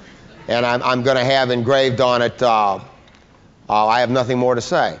now, and I'm going to have engraved on it, I have nothing more to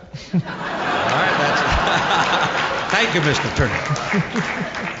say. All right, thank you, Mr. Turner.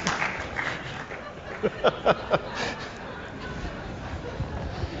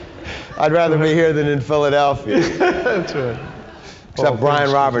 I'd rather be here than in Philadelphia. That's right. Except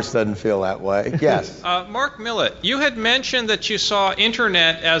Brian Roberts doesn't feel that way. Yes. Mark Millett, you had mentioned that you saw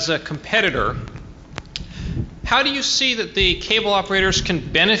Internet as a competitor. How do you see that the cable operators can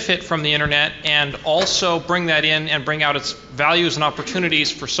benefit from the Internet and also bring that in and bring out its values and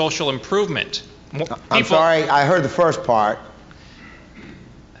opportunities for social improvement? I'm sorry, I heard the first part.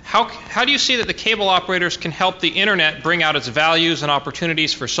 How do you see that the cable operators can help the Internet bring out its values and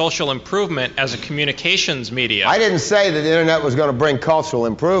opportunities for social improvement as a communications media? I didn't say that the Internet was going to bring cultural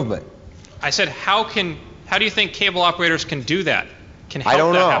improvement. I said, how do you think cable operators can do that? Can help I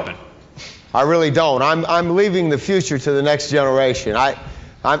don't that know. happen? I really don't. I'm leaving the future to the next generation.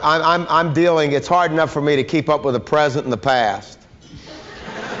 I'm dealing. It's hard enough for me to keep up with the present and the past.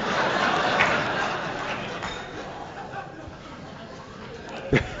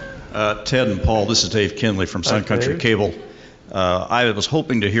 Ted and Paul, this is Dave Kinley from Sun Country Cable. I was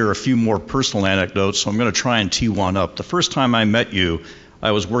hoping to hear a few more personal anecdotes, so I'm going to try and tee one up. The first time I met you,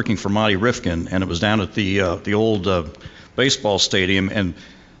 I was working for Monty Rifkin, and it was down at the old baseball stadium, and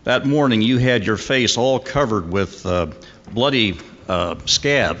that morning you had your face all covered with bloody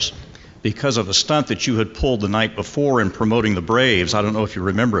scabs because of a stunt that you had pulled the night before in promoting the Braves. I don't know if you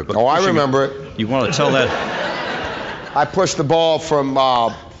remember it. But I remember it. You want to tell that? I pushed the ball from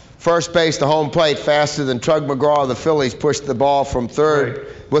first base to home plate faster than Tug McGraw of the Phillies pushed the ball from third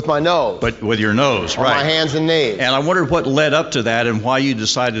with my nose. But with your nose, on right. my hands and knees. And I wondered what led up to that and why you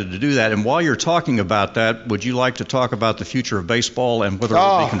decided to do that. And while you're talking about that, would you like to talk about the future of baseball and whether it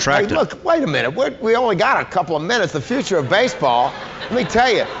will be contracted? Hey, look, wait a minute. We only got a couple of minutes. The future of baseball, let me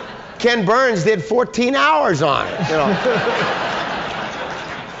tell you, Ken Burns did 14 hours on it.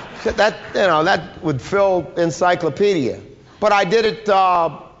 That would fill encyclopedia. But I did it,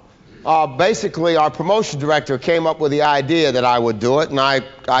 basically our promotion director came up with the idea that I would do it, and I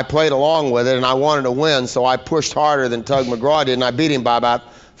played along with it, and I wanted to win, so I pushed harder than Tug McGraw did, and I beat him by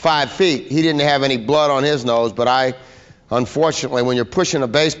about 5 feet. He didn't have any blood on his nose, but unfortunately, when you're pushing a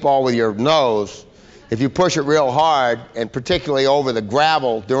baseball with your nose, if you push it real hard, and particularly over the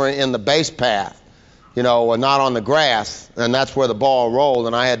gravel in the base path, and not on the grass, and that's where the ball rolled,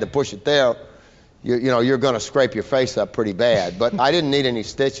 and I had to push it there, you're going to scrape your face up pretty bad. But I didn't need any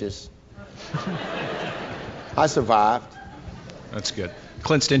stitches. I survived. That's good.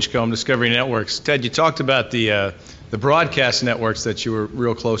 Clint Stinchcomb, Discovery Networks. Ted, you talked about the broadcast networks that you were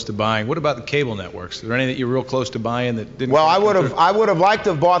real close to buying. What about the cable networks? Are there any that you were real close to buying that didn't? Well, I would have liked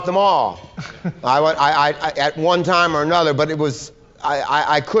to have bought them all. I at one time or another, but it was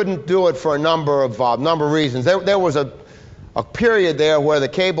I couldn't do it for a number of reasons. There was a period there where the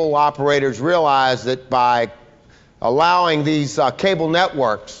cable operators realized that by allowing these cable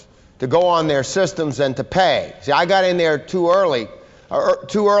networks to go on their systems and to pay. See, I got in there too early for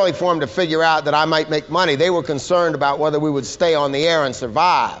them to figure out that I might make money. They were concerned about whether we would stay on the air and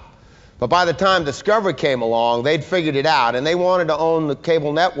survive. But by the time Discovery came along, they'd figured it out, and they wanted to own the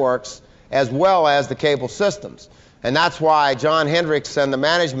cable networks as well as the cable systems. And that's why John Hendricks and the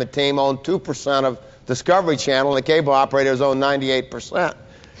management team owned 2% of Discovery Channel, and the cable operators owned 98%.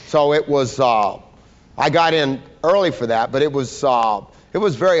 So it was, I got in early for that, but it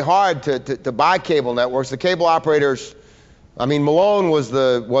was very hard to buy cable networks. The cable operators, I mean, Malone was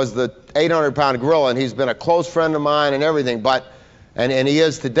the 800-pound gorilla, and he's been a close friend of mine and everything, and he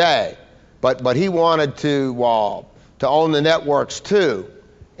is today. But he wanted to own the networks too,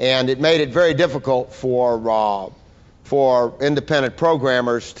 and it made it very difficult for independent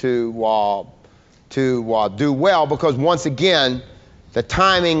programmers to do well, because once again the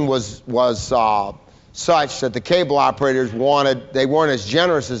timing was such that the cable operators they weren't as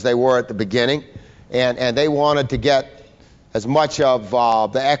generous as they were at the beginning, and they wanted to get as much of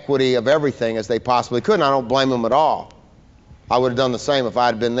the equity of everything as they possibly could, and I don't blame them at all. I would have done the same if I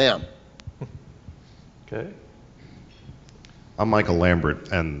had been them. Okay. I'm Michael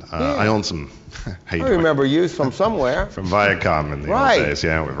Lambert, and I own some. I remember you from somewhere. From Viacom in the old days,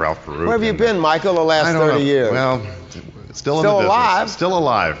 yeah, with Ralph Baruch. Where have you been, Michael, the last 30 years? Well, still in the business. Alive. Still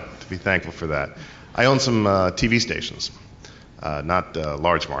alive, to be thankful for that. I own some TV stations, not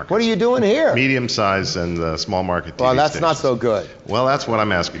large markets. What are you doing here? Medium size and small market TV Well, that's stations. not so good. Well, that's what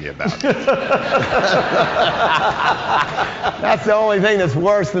I'm asking you about. That's the only thing that's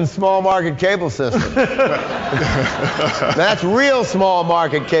worse than small market cable system. That's real small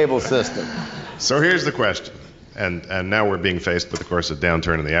market cable system. So here's the question, and now we're being faced with, of course, a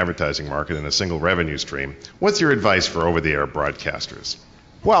downturn in the advertising market and a single revenue stream. What's your advice for over-the-air broadcasters?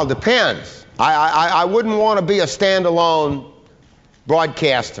 Well, it depends. I wouldn't want to be a standalone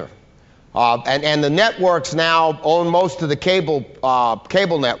broadcaster. And the networks now own most of the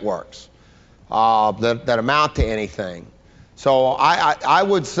cable networks that amount to anything. So I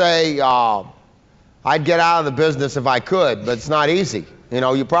would say I'd get out of the business if I could, but it's not easy. You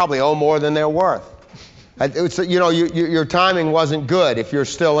know, you probably owe more than they're worth. Your timing wasn't good if you're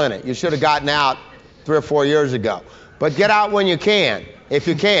still in it. You should have gotten out 3 or 4 years ago. But get out when you can, if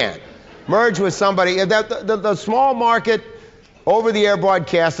you can. Merge with somebody. The small market over-the-air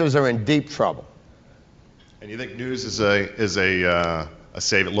broadcasters are in deep trouble. And you think news is a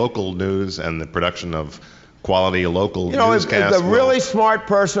local news and the production of quality local newscasts? The really smart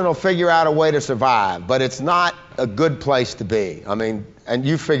person will figure out a way to survive, but it's not a good place to be. I mean, and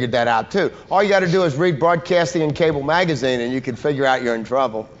you figured that out too. All you got to do is read Broadcasting and Cable magazine, and you can figure out you're in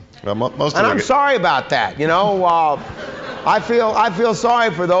trouble. Well, I'm sorry about that. You know, I feel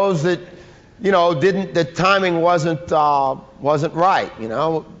sorry for those that, the timing wasn't right. You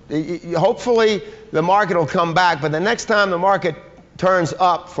know, hopefully the market will come back, but the next time the market turns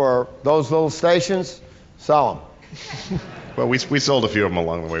up for those little stations, sell them. Well, we sold a few of them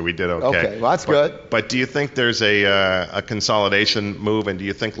along the way. We did okay. Okay, well, that's good. But do you think there's a consolidation move, and do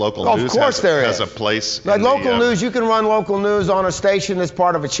you think local news has a place? Like local news, you can run local news on a station that's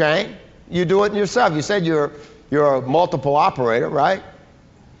part of a chain. You do it yourself. You said you're a multiple operator, right?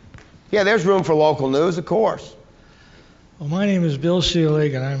 Yeah, there's room for local news, of course. Well, my name is Bill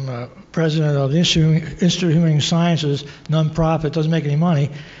Seelig, and I'm president of the Institute of Human Sciences, nonprofit, doesn't make any money.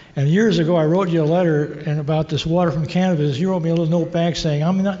 And years ago, I wrote you a letter about this water from cannabis. You wrote me a little note back saying,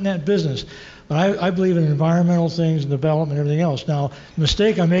 I'm not in that business, but I believe in environmental things and development and everything else. Now, the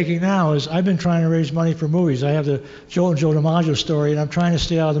mistake I'm making now is I've been trying to raise money for movies. I have the Joe and Joe DiMaggio story, and I'm trying to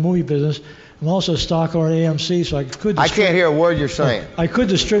stay out of the movie business. I'm also a stockholder at AMC, so I can't hear a word you're saying. I could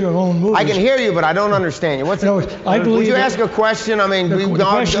distribute my own movies. I can hear you, but I don't understand you. Would you ask a question? I mean, are you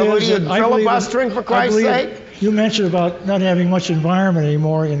filibustering, for Christ's sake? You mentioned about not having much environment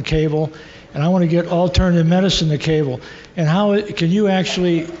anymore in cable, and I want to get alternative medicine to cable. And how can you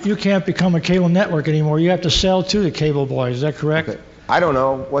you can't become a cable network anymore. You have to sell to the cable boys. Is that correct? Okay. I don't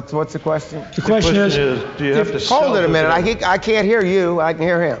know. What's the question? The question is, do you have to sell? Hold it a minute. I can't hear you. I can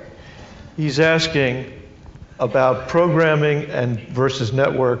hear him. He's asking about programming versus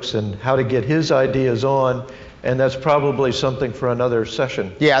networks and how to get his ideas on, and that's probably something for another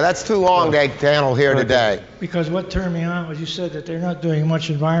session. Yeah, that's too long to handle here today. Because what turned me on was you said that they're not doing much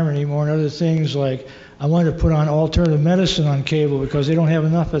environment anymore and other things like I wanted to put on alternative medicine on cable because they don't have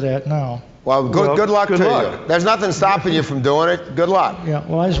enough of that now. Well, good luck to you. There's nothing stopping you from doing it. Good luck. Yeah,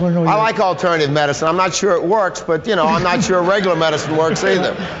 well, I just want to know. I like alternative medicine. I'm not sure it works, but, I'm not sure regular medicine works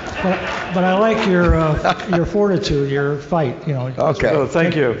either. But I like your fortitude, your fight, Okay. Oh,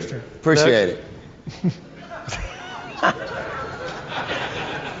 thank you. Appreciate it.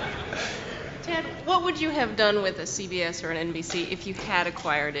 you have done with a CBS or an NBC if you had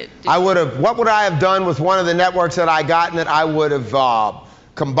acquired it? What would I have done with one of the networks that I got in it? I would have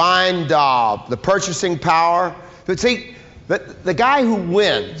combined the purchasing power. But see, the guy who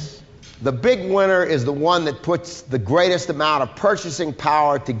wins, the big winner, is the one that puts the greatest amount of purchasing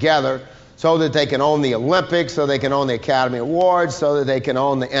power together so that they can own the Olympics, so they can own the Academy Awards, so that they can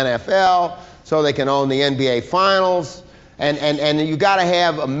own the NFL, so they can own the NBA Finals. And you got to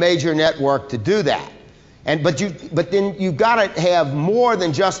have a major network to do that. But then you've got to have more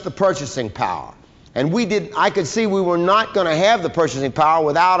than just the purchasing power. And I could see we were not going to have the purchasing power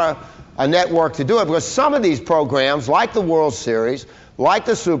without a network to do it, because some of these programs, like the World Series, like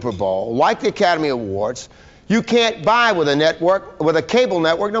the Super Bowl, like the Academy Awards, you can't buy with a network, with a cable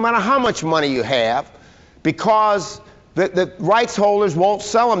network, no matter how much money you have, because the rights holders won't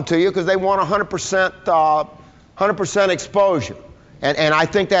sell them to you because they want 100% exposure. And I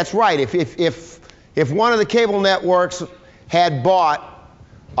think that's right. If one of the cable networks had bought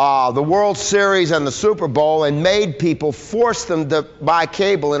the World Series and the Super Bowl and made people force them to buy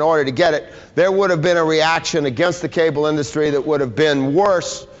cable in order to get it, there would have been a reaction against the cable industry that would have been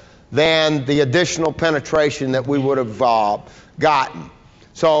worse than the additional penetration that we would have gotten.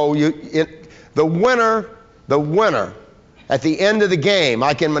 So the winner at the end of the game,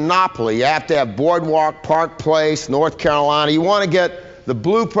 like in Monopoly, you have to have Boardwalk, Park Place, North Carolina. You want to get the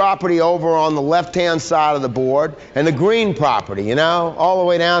blue property over on the left-hand side of the board and the green property, you know, all the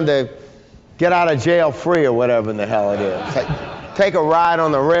way down to get out of jail free or whatever in the hell it is. Like, take a ride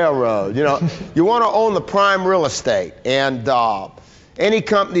on the railroad, you know. You want to own the prime real estate. And any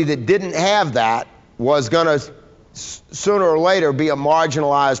company that didn't have that was going to sooner or later be a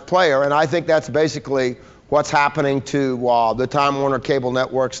marginalized player. And I think that's basically what's happening to the Time Warner cable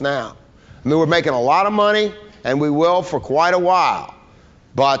networks now. I mean, we're making a lot of money, and we will for quite a while.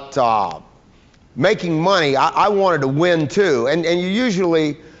 But making money, I wanted to win too. And you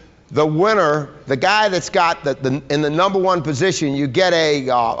usually, the winner, the guy that's got in the number one position, you get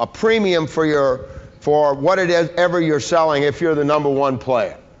a premium for what it is ever you're selling if you're the number one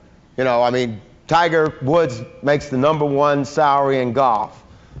player. You know, I mean, Tiger Woods makes the number one salary in golf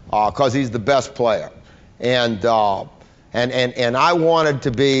because he's the best player. And I wanted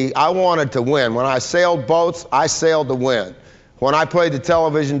to win. When I sailed boats, I sailed to win. When I played the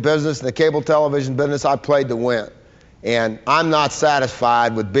television business, the cable television business, I played to win. And I'm not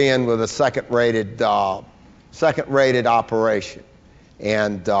satisfied with being with a second-rated operation.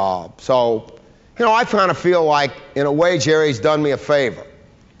 And so, you know, I kind of feel like, in a way, Jerry's done me a favor.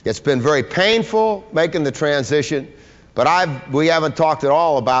 It's been very painful making the transition, but we haven't talked at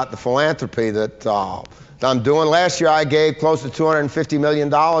all about the philanthropy that I'm doing. Last year, I gave close to $250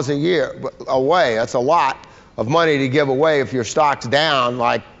 million a year away. That's a lot of money to give away if your stock's down,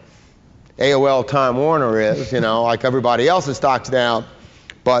 like AOL Time Warner is, you know, like everybody else's stock's down.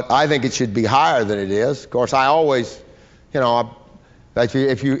 But I think it should be higher than it is. Of course, I always, you know,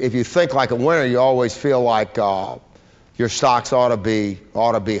 if you think like a winner, you always feel like your stocks ought to be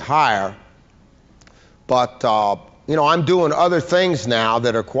higher. But you know, I'm doing other things now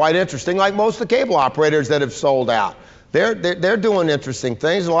that are quite interesting, like most of the cable operators that have sold out. They're doing interesting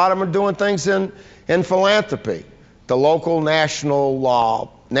things. A lot of them are doing things in philanthropy, the local, national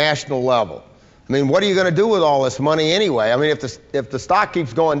level. I mean, what are you going to do with all this money anyway? I mean, if the stock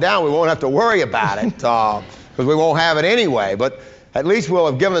keeps going down, we won't have to worry about it because we won't have it anyway. But at least we'll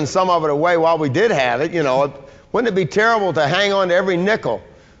have given some of it away while we did have it. You know, wouldn't it be terrible to hang on to every nickel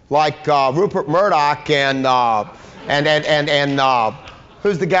like Rupert Murdoch and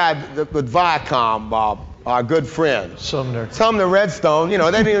who's the guy with Viacom? Our good friend. Sumner Redstone. You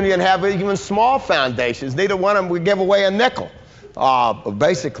know, they didn't even have even small foundations. Neither one of them would give away a nickel,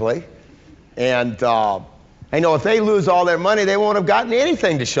 basically. And you know, if they lose all their money, they won't have gotten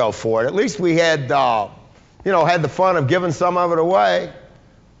anything to show for it. At least we had, you know, had the fun of giving some of it away.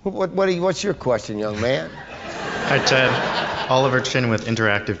 What's your question, young man? Hi, Ted. Oliver Chin with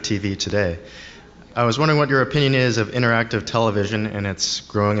Interactive TV Today. I was wondering what your opinion is of interactive television and its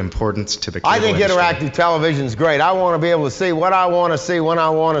growing importance to the cable industry. Interactive television is great. I want to be able to see what I want to see when I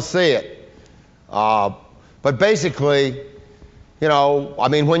want to see it. But basically, you know, I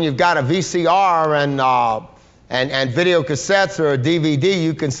mean, when you've got a VCR and video cassettes or a DVD,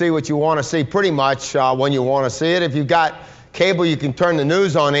 you can see what you want to see pretty much when you want to see it. If you've got cable, you can turn the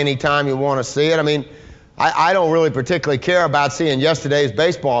news on anytime you want to see it. I mean, I don't really particularly care about seeing yesterday's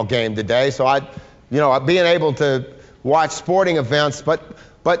baseball game today, so you know, being able to watch sporting events, but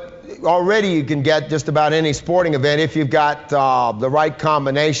already you can get just about any sporting event if you've got the right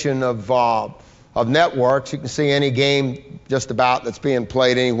combination of networks. You can see any game just about that's being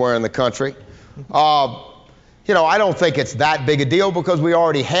played anywhere in the country. I don't think it's that big a deal because we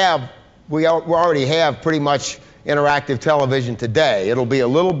already have pretty much interactive television today. It'll be a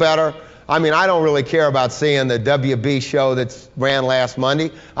little better. I mean, I don't really care about seeing the WB show that ran last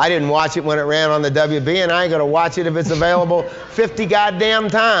Monday. I didn't watch it when it ran on the WB, and I ain't gonna watch it if it's available 50 goddamn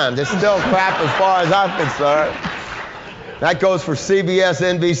times. It's still crap as far as I'm concerned. That goes for CBS,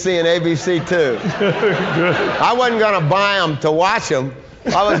 NBC, and ABC too. I wasn't gonna buy them to watch them.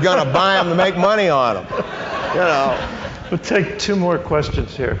 I was gonna buy them to make money on them. We'll take 2 more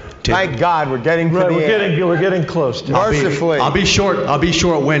questions here. Thank God we're getting to the end. We're getting close to Mercifully. I'll be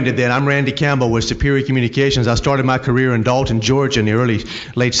short-winded then. I'm Randy Campbell with Superior Communications. I started my career in Dalton, Georgia in the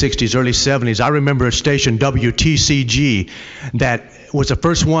late 60s, early 70s. I remember a station, WTCG, that was the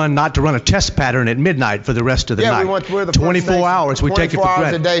first one not to run a test pattern at midnight for the rest of the night. We're the 24 hours. We take it for granted.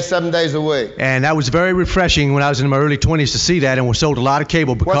 24 hours a day, 7 days a week. And that was very refreshing when I was in my early 20s to see that, and we sold a lot of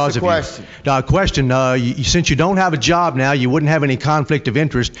cable because of you. What's the question? Since you don't have a job now, you wouldn't have any conflict of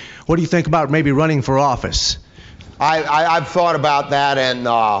interest. What do you think about maybe running for office? I've thought about that, and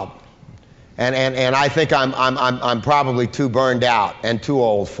I think I'm probably too burned out and too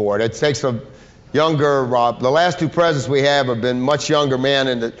old for it. It takes a younger. The last 2 presidents we have been much younger men,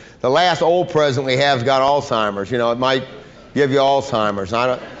 and the last old president we have has got Alzheimer's. It might give you Alzheimer's.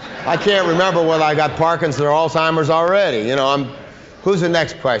 I can't remember whether I got Parkinson's or Alzheimer's already. Who's the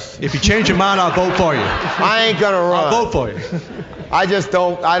next question? If you change your mind, I'll vote for you. I ain't gonna run. I'll vote for you. I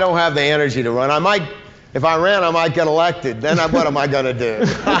don't have the energy to run. If I ran, I might get elected. Then what am I gonna do?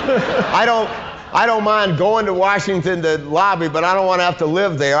 I don't mind going to Washington to lobby, but I don't want to have to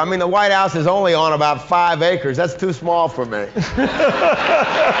live there. I mean, the White House is only on about 5 acres. That's too small for me.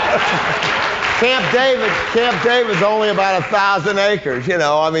 Camp David's only about 1,000 acres.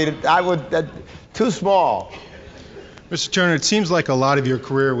 Too small. Mr. Turner, it seems like a lot of your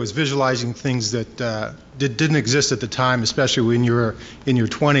career was visualizing things that didn't exist at the time, especially when you were in your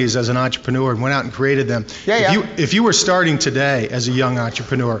 20s as an entrepreneur and went out and created them. If you were starting today as a young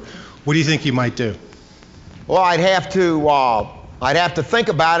entrepreneur, what do you think you might do? Well, I'd have to think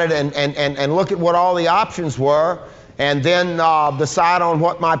about it and look at what all the options were, and then decide on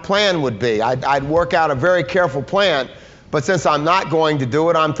what my plan would be. I'd work out a very careful plan. But since I'm not going to do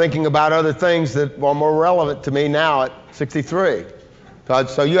it, I'm thinking about other things that are more relevant to me now at 63.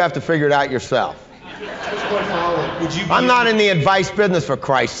 So you have to figure it out yourself. I'm not in the advice business, for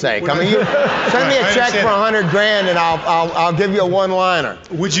Christ's sake. I mean, you send me a check for $100 grand and I'll give you a one-liner.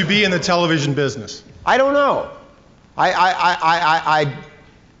 Would you be in the television business? I don't know.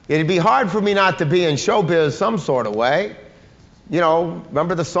 It'd be hard for me not to be in showbiz some sort of way.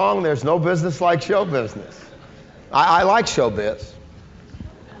 Remember the song, "There's no business like show business." I like showbiz.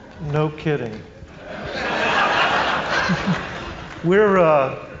 No kidding.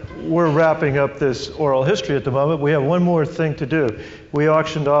 We're wrapping up this oral history at the moment. We have one more thing to do. We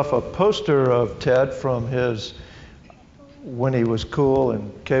auctioned off a poster of Ted from his when he was cool and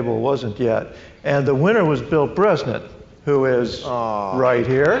cable wasn't yet. And the winner was Bill Bresnett, who is right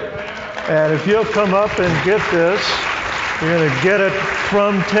here. And if you'll come up and get this, you're going to get it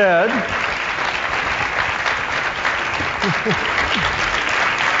from Ted.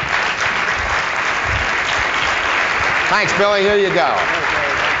 Thanks, Billy. Here you go.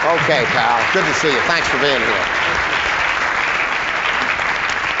 Okay, pal. Good to see you. Thanks for being here.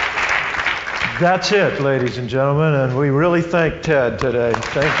 That's it, ladies and gentlemen, and we really thank Ted today.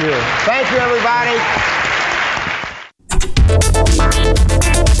 Thank you. Thank you, everybody.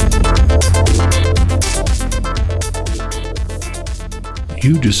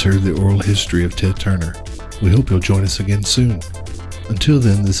 You just heard the oral history of Ted Turner. We hope you'll join us again soon. Until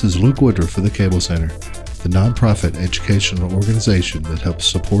then, this is Luke Woodruff for the Cable Center, the nonprofit educational organization that helps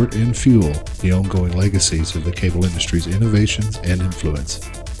support and fuel the ongoing legacies of the cable industry's innovations and influence.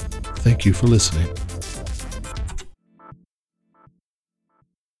 Thank you for listening.